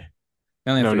 wait, wait, wait.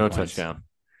 They only have No, 3 no points. touchdown.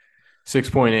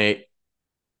 6.8.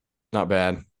 Not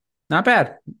bad. Not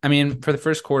bad. I mean, for the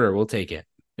first quarter, we'll take it.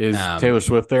 Is Taylor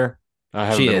Swift there? I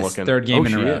haven't She been is. looking. Third Oh, game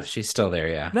in a she row. is. She's still there,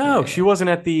 yeah. No, Yeah, she yeah. wasn't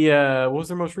at the what was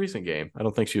their most recent game? I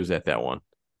don't think she was at that one.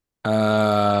 Who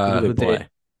did they Who play?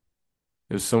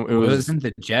 It was wasn't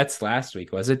the Jets last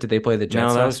week, was it? Did they play the no,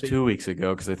 Jets that was last week? 2 weeks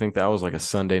ago because I think that was like a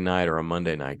Sunday night or a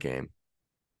Monday night game.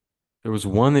 There was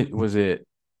one that was it.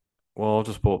 Well, I'll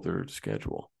just pull up their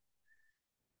schedule.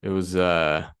 It was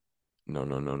no, no,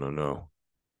 no, no, no.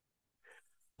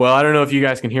 Well, I don't know if you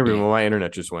guys can hear me, but my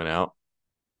internet just went out.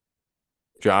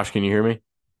 Josh, can you hear me?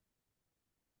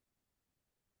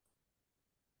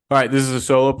 All right, this is a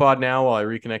solo pod now while I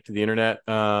reconnect to the internet.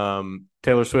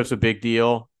 Taylor Swift's a big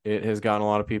deal. It has gotten a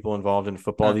lot of people involved in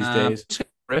football these days, Just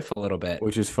riff a little bit.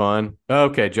 which is fun.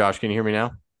 Okay, Josh, can you hear me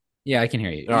now? Yeah, I can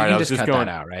hear you. All You right, can just cut that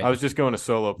out, I right? was just going to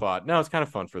solo pod. No, it's kind of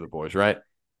fun for the boys, right?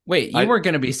 Wait, you I weren't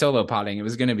going to be solo potting. It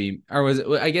was going to be, or was it?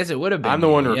 I guess it would have I'm been the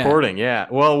you. one Yeah. recording. Yeah.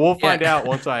 Well, we'll find out Yeah.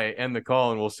 once I end the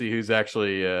call, and we'll see who's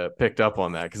actually picked up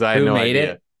on that because I had Who no made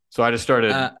idea. it? So I just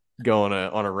started Uh, going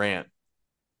on a rant.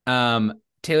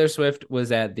 Taylor Swift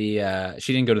was at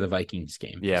she didn't go to the Vikings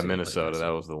game. Yeah, She didn't play Minnesota. That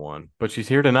Minnesota. was the one. But she's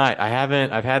here tonight.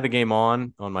 I've had the game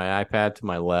on my iPad to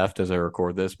my left as I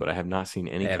record this, but I have not seen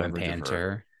any They haven't coverage of panned to her.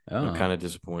 her. I'm Oh, kind of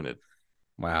disappointed.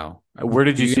 wow. Where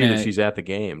did you You're see that gonna, she's at the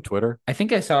game? Twitter? I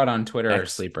think I saw it on Twitter or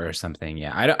X. Sleeper or something.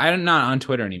 Yeah. I'm not on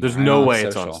Twitter anymore. There's I'm no off way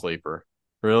it's on social. Sleeper.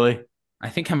 Really? I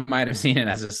think I might have seen it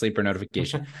as a Sleeper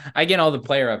notification. I get all the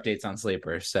player updates on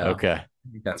Sleeper, so Okay.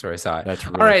 I think that's where I saw it. That's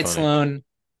All really right, funny. Sloan.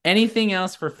 Anything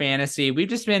else for fantasy?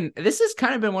 This has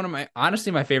kind of been one of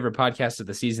my favorite podcasts of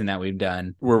the season that we've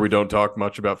done. Where we don't talk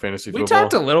much about fantasy We football.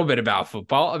 talked a little bit about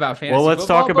football, about fantasy Well, let's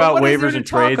football, talk but about what is there waivers to and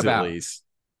talk trades at about? least.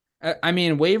 I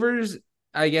mean, waivers,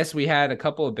 I guess we had a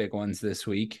couple of big ones this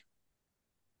week.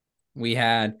 We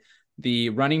had the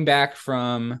running back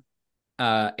from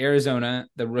Arizona,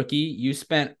 the rookie. You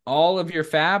spent all of your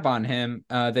fab on him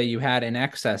that you had in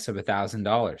excess of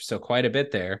 $1,000. So quite a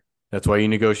bit there. That's why you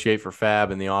negotiate for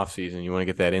fab in the offseason. You want to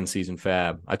get that in-season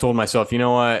fab. I told myself, you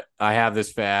know what? I have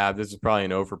this fab. This is probably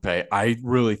an overpay. I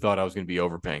really thought I was going to be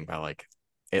overpaying by like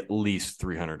at least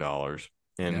 $300.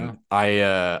 And Yeah.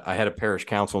 I had a parish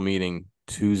council meeting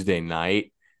Tuesday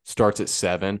night. Starts at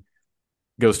 7,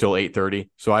 goes till 8:30.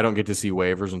 So I don't get to see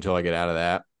waivers until I get out of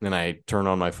that. Then I turn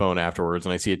on my phone afterwards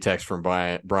and I see a text from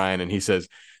Brian, and he says,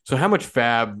 "So how much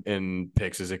fab and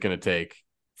picks is it going to take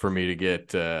for me to get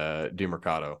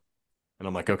DeMercado?" And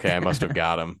I'm like, okay, I must have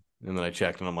got him. And then I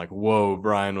checked, and I'm like, whoa,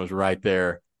 Brian was right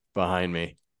there behind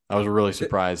me. I was really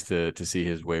surprised to see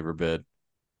his waiver bid.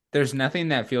 There's nothing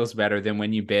that feels better than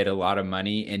when you bid a lot of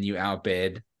money and you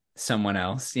outbid someone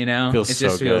else, you know? Feels It so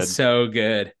just feels good. so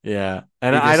good. Yeah.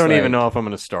 And You're I just don't even know like, if I'm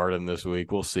going to start him this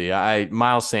week. We'll see.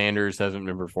 Miles Sanders hasn't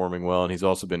been performing well, and he's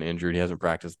also been injured. He hasn't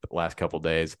practiced the last couple of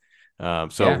days. So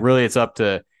yeah. really it's up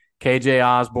to KJ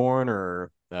Osborne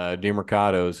or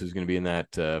DeMercado's who's going to be in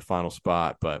that final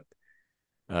spot. But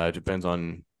it depends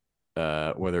on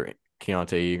whether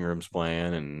Keontae Ingram's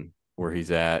playing and where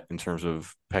he's at in terms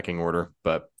of pecking order.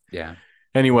 But Yeah.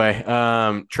 anyway,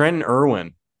 Trenton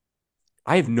Irwin.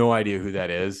 I have no idea who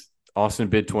that is. Austin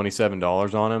bid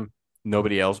 $27 on him.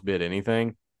 Nobody else bid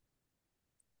anything.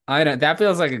 That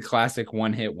feels like a classic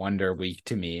one-hit wonder week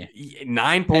to me.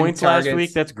 9 And points last week.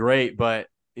 targets. That's great, but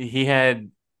he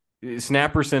had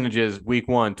snap percentages week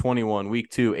 1, 21, week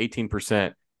 2,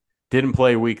 18%. Didn't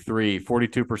play week 3,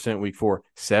 42% week 4,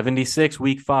 76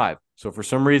 week 5. So for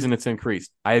some reason it's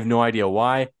increased. I have no idea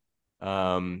why.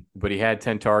 But he had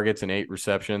 10 targets and 8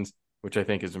 receptions, which I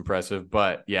think is impressive.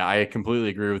 But yeah, I completely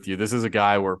agree with you. This is a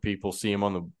guy where people see him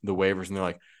on the waivers and they're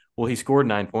like, well, he scored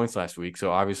 9 points last week,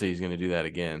 so obviously he's going to do that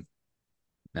again.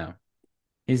 No,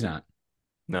 he's not.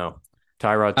 No.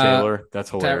 Tyrod Uh, Taylor, that's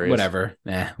hilarious. Whatever.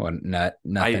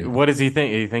 Nothing. What does he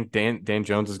think? Do you think Dan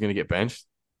Jones is going to get benched?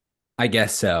 I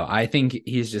guess so. I think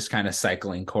he's just kind of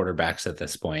cycling quarterbacks at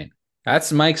this point.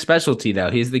 That's Mike's specialty, though.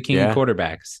 He's the king of Yeah,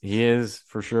 quarterbacks. he is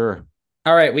for sure.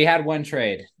 All right, we had one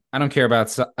trade. I don't care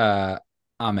about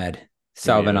Ahmed, Me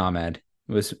Salvin neither. Ahmed.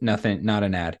 It was nothing, not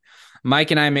an ad. Mike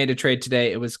and I made a trade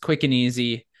today. It was quick and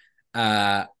easy.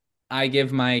 Uh, I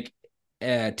give Mike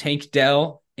Tank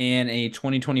Dell and a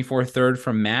 2024 third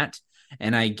from Matt,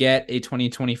 and I get a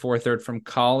 2024 third from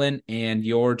Colin and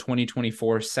your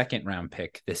 2024 second round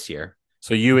pick this year.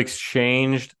 So you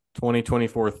exchanged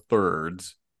 2024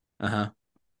 thirds, Uh-huh.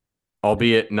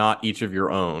 albeit not each of your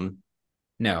own,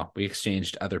 No, we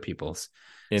exchanged other people's.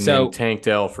 and then So Tank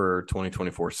Dell for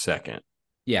 2024 second.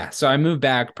 yeah, so I moved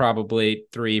back probably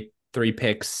three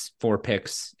picks, 4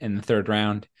 picks in the third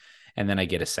round, and then I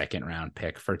get a second round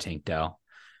pick for Tank Dell.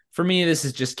 For me, this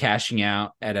is just cashing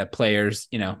out at a player's,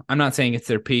 I'm not saying it's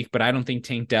their peak, but I don't think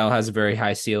Tank Dell has a very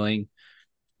high ceiling.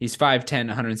 He's 5'10,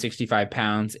 165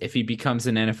 pounds. If he becomes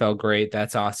an NFL great,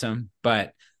 that's awesome.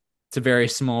 But it's a very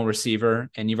small receiver,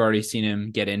 and you've already seen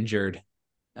him get injured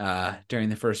during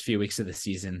the first few weeks of the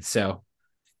season. So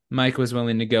Mike was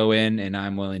willing to go in, and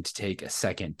I'm willing to take a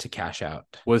second to cash out.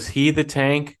 Was he the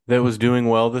tank that was doing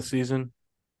well this season?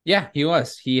 Yeah, he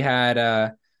was. He had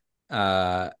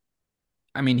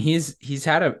I mean, he's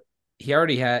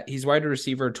wide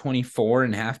receiver 24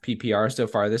 and a half PPR so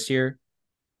far this year.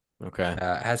 Okay.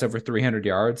 Has over 300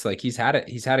 yards. Like he's had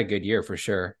a good year for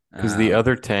sure. Because the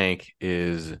other tank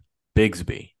is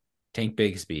Bigsby. Tank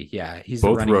Bigsby. Yeah, he's the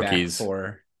Both running back rookies.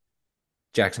 for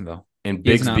Jacksonville. And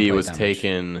He has not Bigsby played was that much.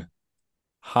 taken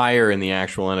higher in the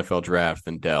actual NFL draft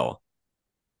than Dell.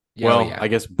 Yeah, Well, yeah. I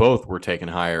guess both were taken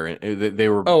higher. They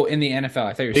were In the NFL.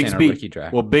 I thought you were saying a Bigsby. rookie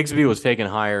draft. Well, Bigsby was taken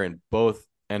higher in both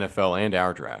NFL and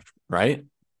our draft, right?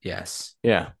 Yes.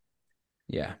 Yeah.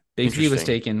 Yeah. Bigsby was Interesting.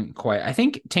 taken quite. I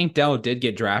think Tank Dell did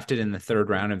get drafted in the third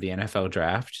round of the NFL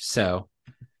draft. So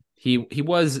he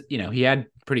was, he had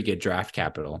pretty good draft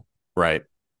capital. Right.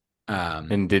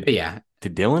 And did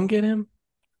Dylan get him?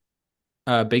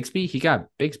 Bigsby, he got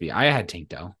Bigsby. I had Tank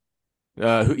Dell. Who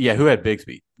had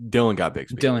Bigsby? Dylan got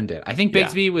Bigsby. Dylan did. I think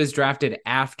Bigsby was drafted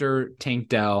after Tank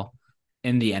Dell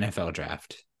in the NFL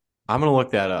draft. I'm gonna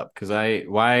look that up because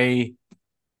why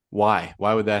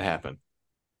would that happen?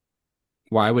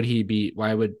 Why would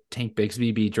Tank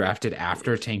Bigsby be drafted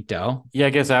after Tank Dell? Yeah, I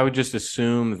guess I would just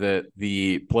assume that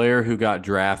the player who got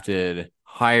drafted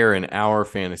higher in our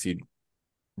fantasy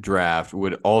draft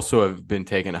would also have been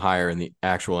taken higher in the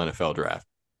actual NFL draft.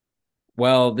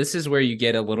 Well, this is where you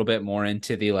get a little bit more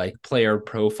into the like player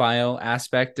profile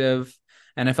aspect of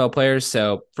NFL players.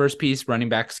 So first piece, running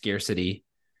back scarcity.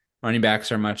 Running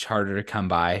backs are much harder to come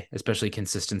by, especially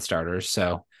consistent starters.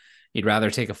 So you'd rather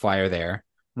take a flyer there.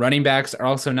 Running backs are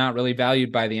also not really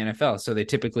valued by the NFL. So they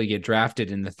typically get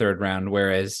drafted in the third round.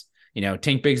 Whereas,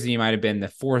 Tank Bigsby might have been the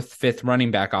 4th, 5th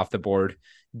running back off the board.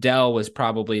 Dell was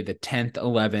probably the 10th,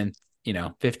 11th,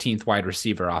 15th wide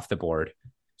receiver off the board.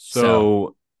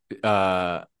 So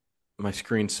my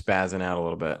screen's spazzing out a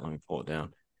little bit. Let me pull it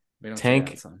down.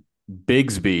 Tank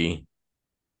Bigsby.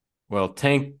 Well,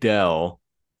 Tank Dell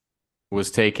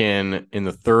was taken in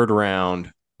the third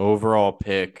round, overall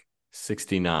pick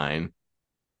 69.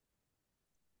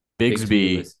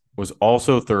 Bigsby was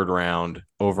also third round,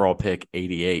 overall pick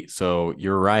 88. So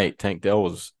you're right. Tank Dell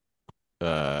was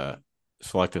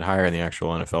selected higher in the actual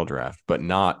NFL draft, but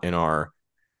not in our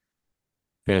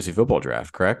fantasy football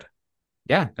draft, correct?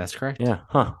 Yeah, that's correct. Yeah.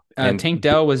 Huh. Tank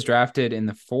Dell was drafted in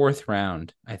the 4th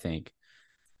round, I think.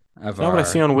 Not what I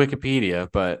see on Wikipedia,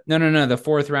 but no, the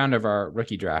 4th round of our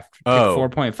rookie draft. Pick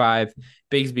 4.5.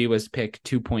 Bigsby was pick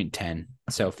 2.10.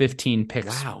 So 15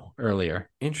 picks earlier.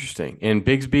 Interesting. And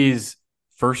Bigsby's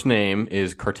first name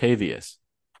is Cartavius,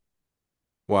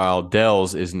 while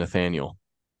Dell's is Nathaniel.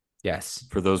 Yes.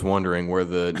 For those wondering where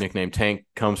the nickname Tank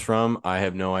comes from, I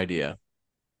have no idea.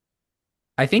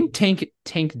 I think Tank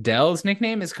Dell's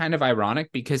nickname is kind of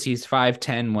ironic because he's 5'10",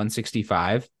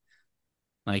 165.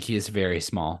 Like he is very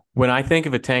small. When I think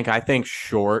of a tank, I think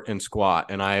short and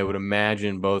squat, and I would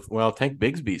imagine both. Well, Tank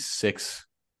Bigsby's 6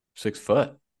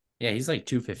 foot. Yeah, he's like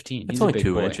 215. It's only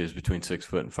 2 inches between 6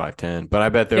 foot and 5'10". But I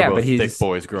bet they're both thick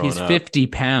boys growing up. He's 50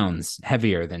 pounds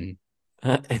heavier than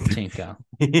Tinko.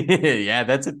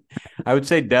 Yeah, I would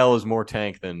say Dell is more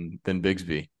tank than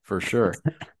Bigsby for sure.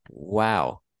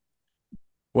 Wow.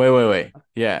 Wait.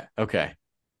 Yeah. Okay.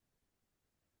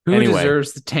 Who Anyway,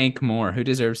 deserves the tank more? Who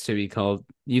deserves to be called?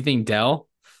 You think Dell?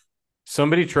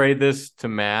 somebody trade this to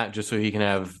Matt just so he can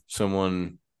have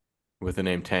someone with the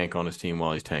name Tank on his team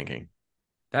while he's tanking.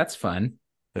 That's fun.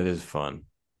 That is fun.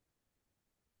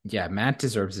 Yeah, Matt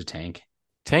deserves a tank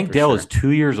Tank for Dell is sure. 2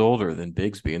 years older than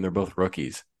Bigsby, and they're both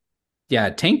rookies. Yeah,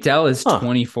 Tank Dell is Huh.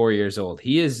 24 years old.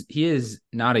 He is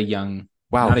not a young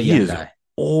Wow, not a he young is guy.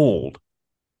 old.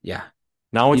 Yeah,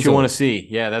 Not what he's you want to old. see.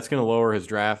 Yeah, that's going to lower his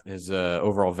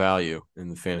overall value in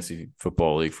the fantasy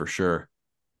football league for sure.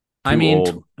 I Too mean,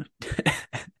 old.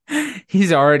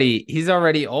 he's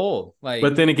already old. But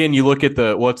Like then again, you look at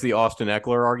what's the Austin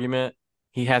Eckler argument?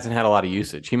 He hasn't had a lot of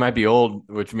usage. He might be old,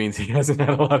 which means he hasn't had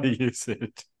a lot of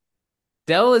usage.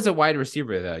 Dell is a wide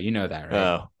receiver though. You know that, right?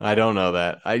 Oh, I don't know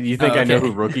that. You think Oh, I know who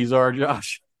okay. rookies are,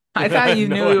 Josh? I I thought have you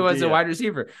no knew he was a idea. wide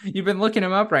receiver. You've been looking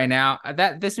him up right now.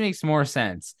 That this makes more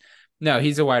sense. No,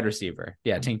 he's a wide receiver.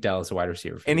 Yeah, Tank Dell is a wide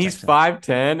receiver for the And he's Texans.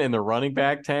 5'10", and the running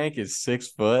back tank is 6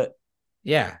 foot.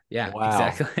 Yeah, Wow.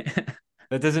 exactly.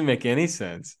 That doesn't make any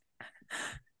sense.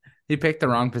 He picked the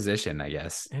wrong position, I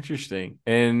guess. Interesting.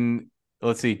 And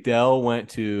let's see, Dell went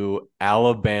to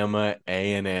Alabama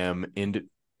A&M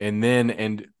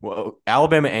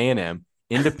Alabama A&M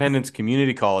Independence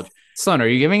Community College. Sloan, are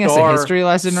you giving us a Star history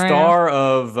lesson right now? star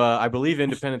of I believe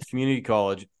Independence Community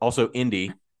College, also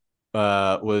Indy,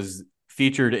 was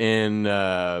featured in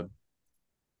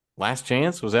Last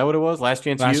Chance. Was that what it was? Last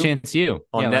Chance Last U chance you.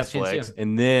 on Yeah, last chance Netflix, you.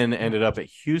 and then Yeah. ended up at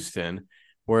Houston.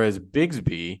 Whereas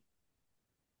Bigsby,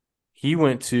 he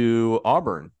went to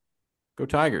Auburn. Go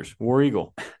Tigers, War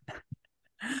Eagle.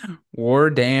 War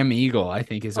damn eagle, I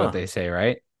think is what Huh. they say,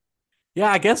 right? Yeah,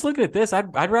 I guess looking at this,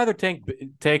 I'd rather take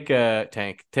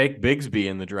Bigsby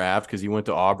in the draft because he went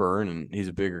to Auburn and he's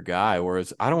a bigger guy.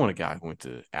 Whereas I don't want a guy who went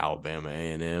to Alabama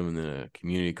A&M and then a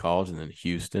community college and then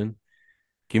Houston.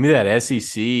 Give me that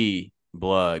SEC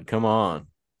blood. Come on.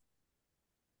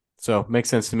 So makes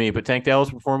sense to me. But Tank Dell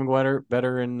is performing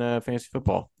better in fantasy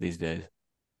football these days.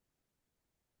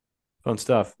 Fun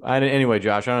stuff. Anyway,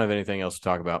 Josh, I don't have anything else to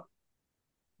talk about.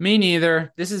 Me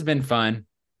neither. This has been fun.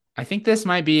 I think this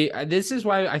is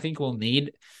why I think we'll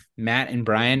need Matt and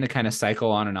Brian to kind of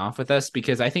cycle on and off with us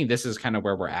because I think this is kind of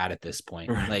where we're at this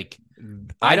point. Like,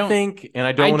 I I don't, think, and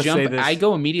I don't want to say I this.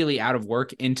 go immediately out of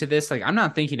work into this. Like, I'm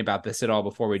not thinking about this at all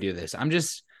before we do this.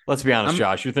 Let's be honest, I'm,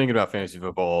 Josh. You're thinking about fantasy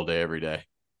football all day, every day,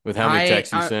 with how many I,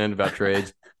 texts you I, send about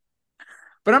trades.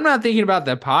 but I'm not thinking about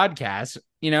the podcast.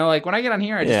 Like when I get on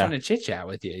here, I just want Yeah, to chit chat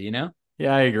with you.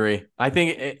 yeah, I agree. I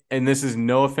think, and this is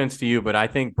no offense to you, but I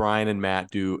think Brian and Matt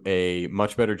do a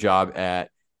much better job at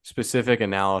specific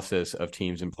analysis of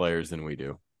teams and players than we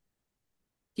do.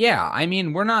 Yeah. I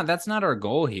mean, that's not our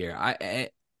goal here.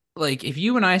 Like if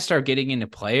you and I start getting into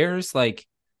players, like,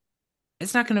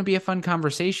 it's not going to be a fun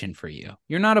conversation for you.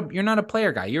 You're not a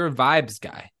player guy. You're a vibes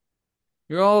guy.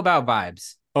 You're all about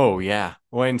vibes. Oh yeah,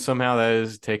 well, and somehow that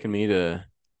is taking me to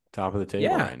top of the table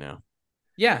Yeah. right now.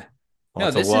 Yeah. No,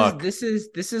 Lots of luck. this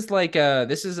is like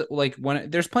when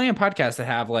there's plenty of podcasts that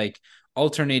have like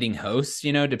alternating hosts,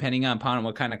 depending upon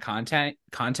what kind of content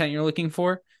you're looking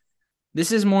for.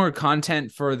 This is more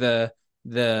content for the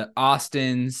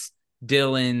Austins,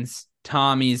 Dylans,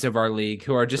 Tommies of our league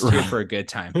who are just here Right. for a good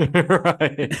time.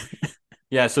 Right.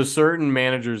 Yeah, so certain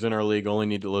managers in our league only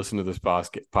need to listen to this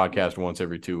podcast once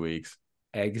every 2 weeks.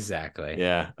 Exactly.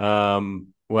 Yeah.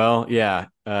 Well, yeah.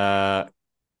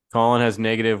 Colin has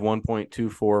negative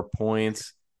 1.24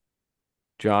 points.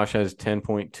 Josh has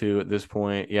 10.2 at this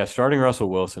point. Yeah, starting Russell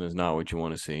Wilson is not what you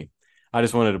want to see. I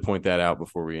just wanted to point that out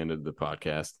before we ended the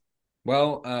podcast.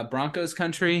 Well, Broncos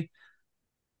country,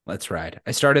 let's ride.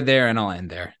 I started there and I'll end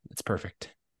there. It's perfect.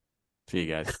 See you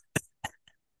guys.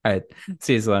 All right.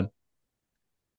 See you, Sloan.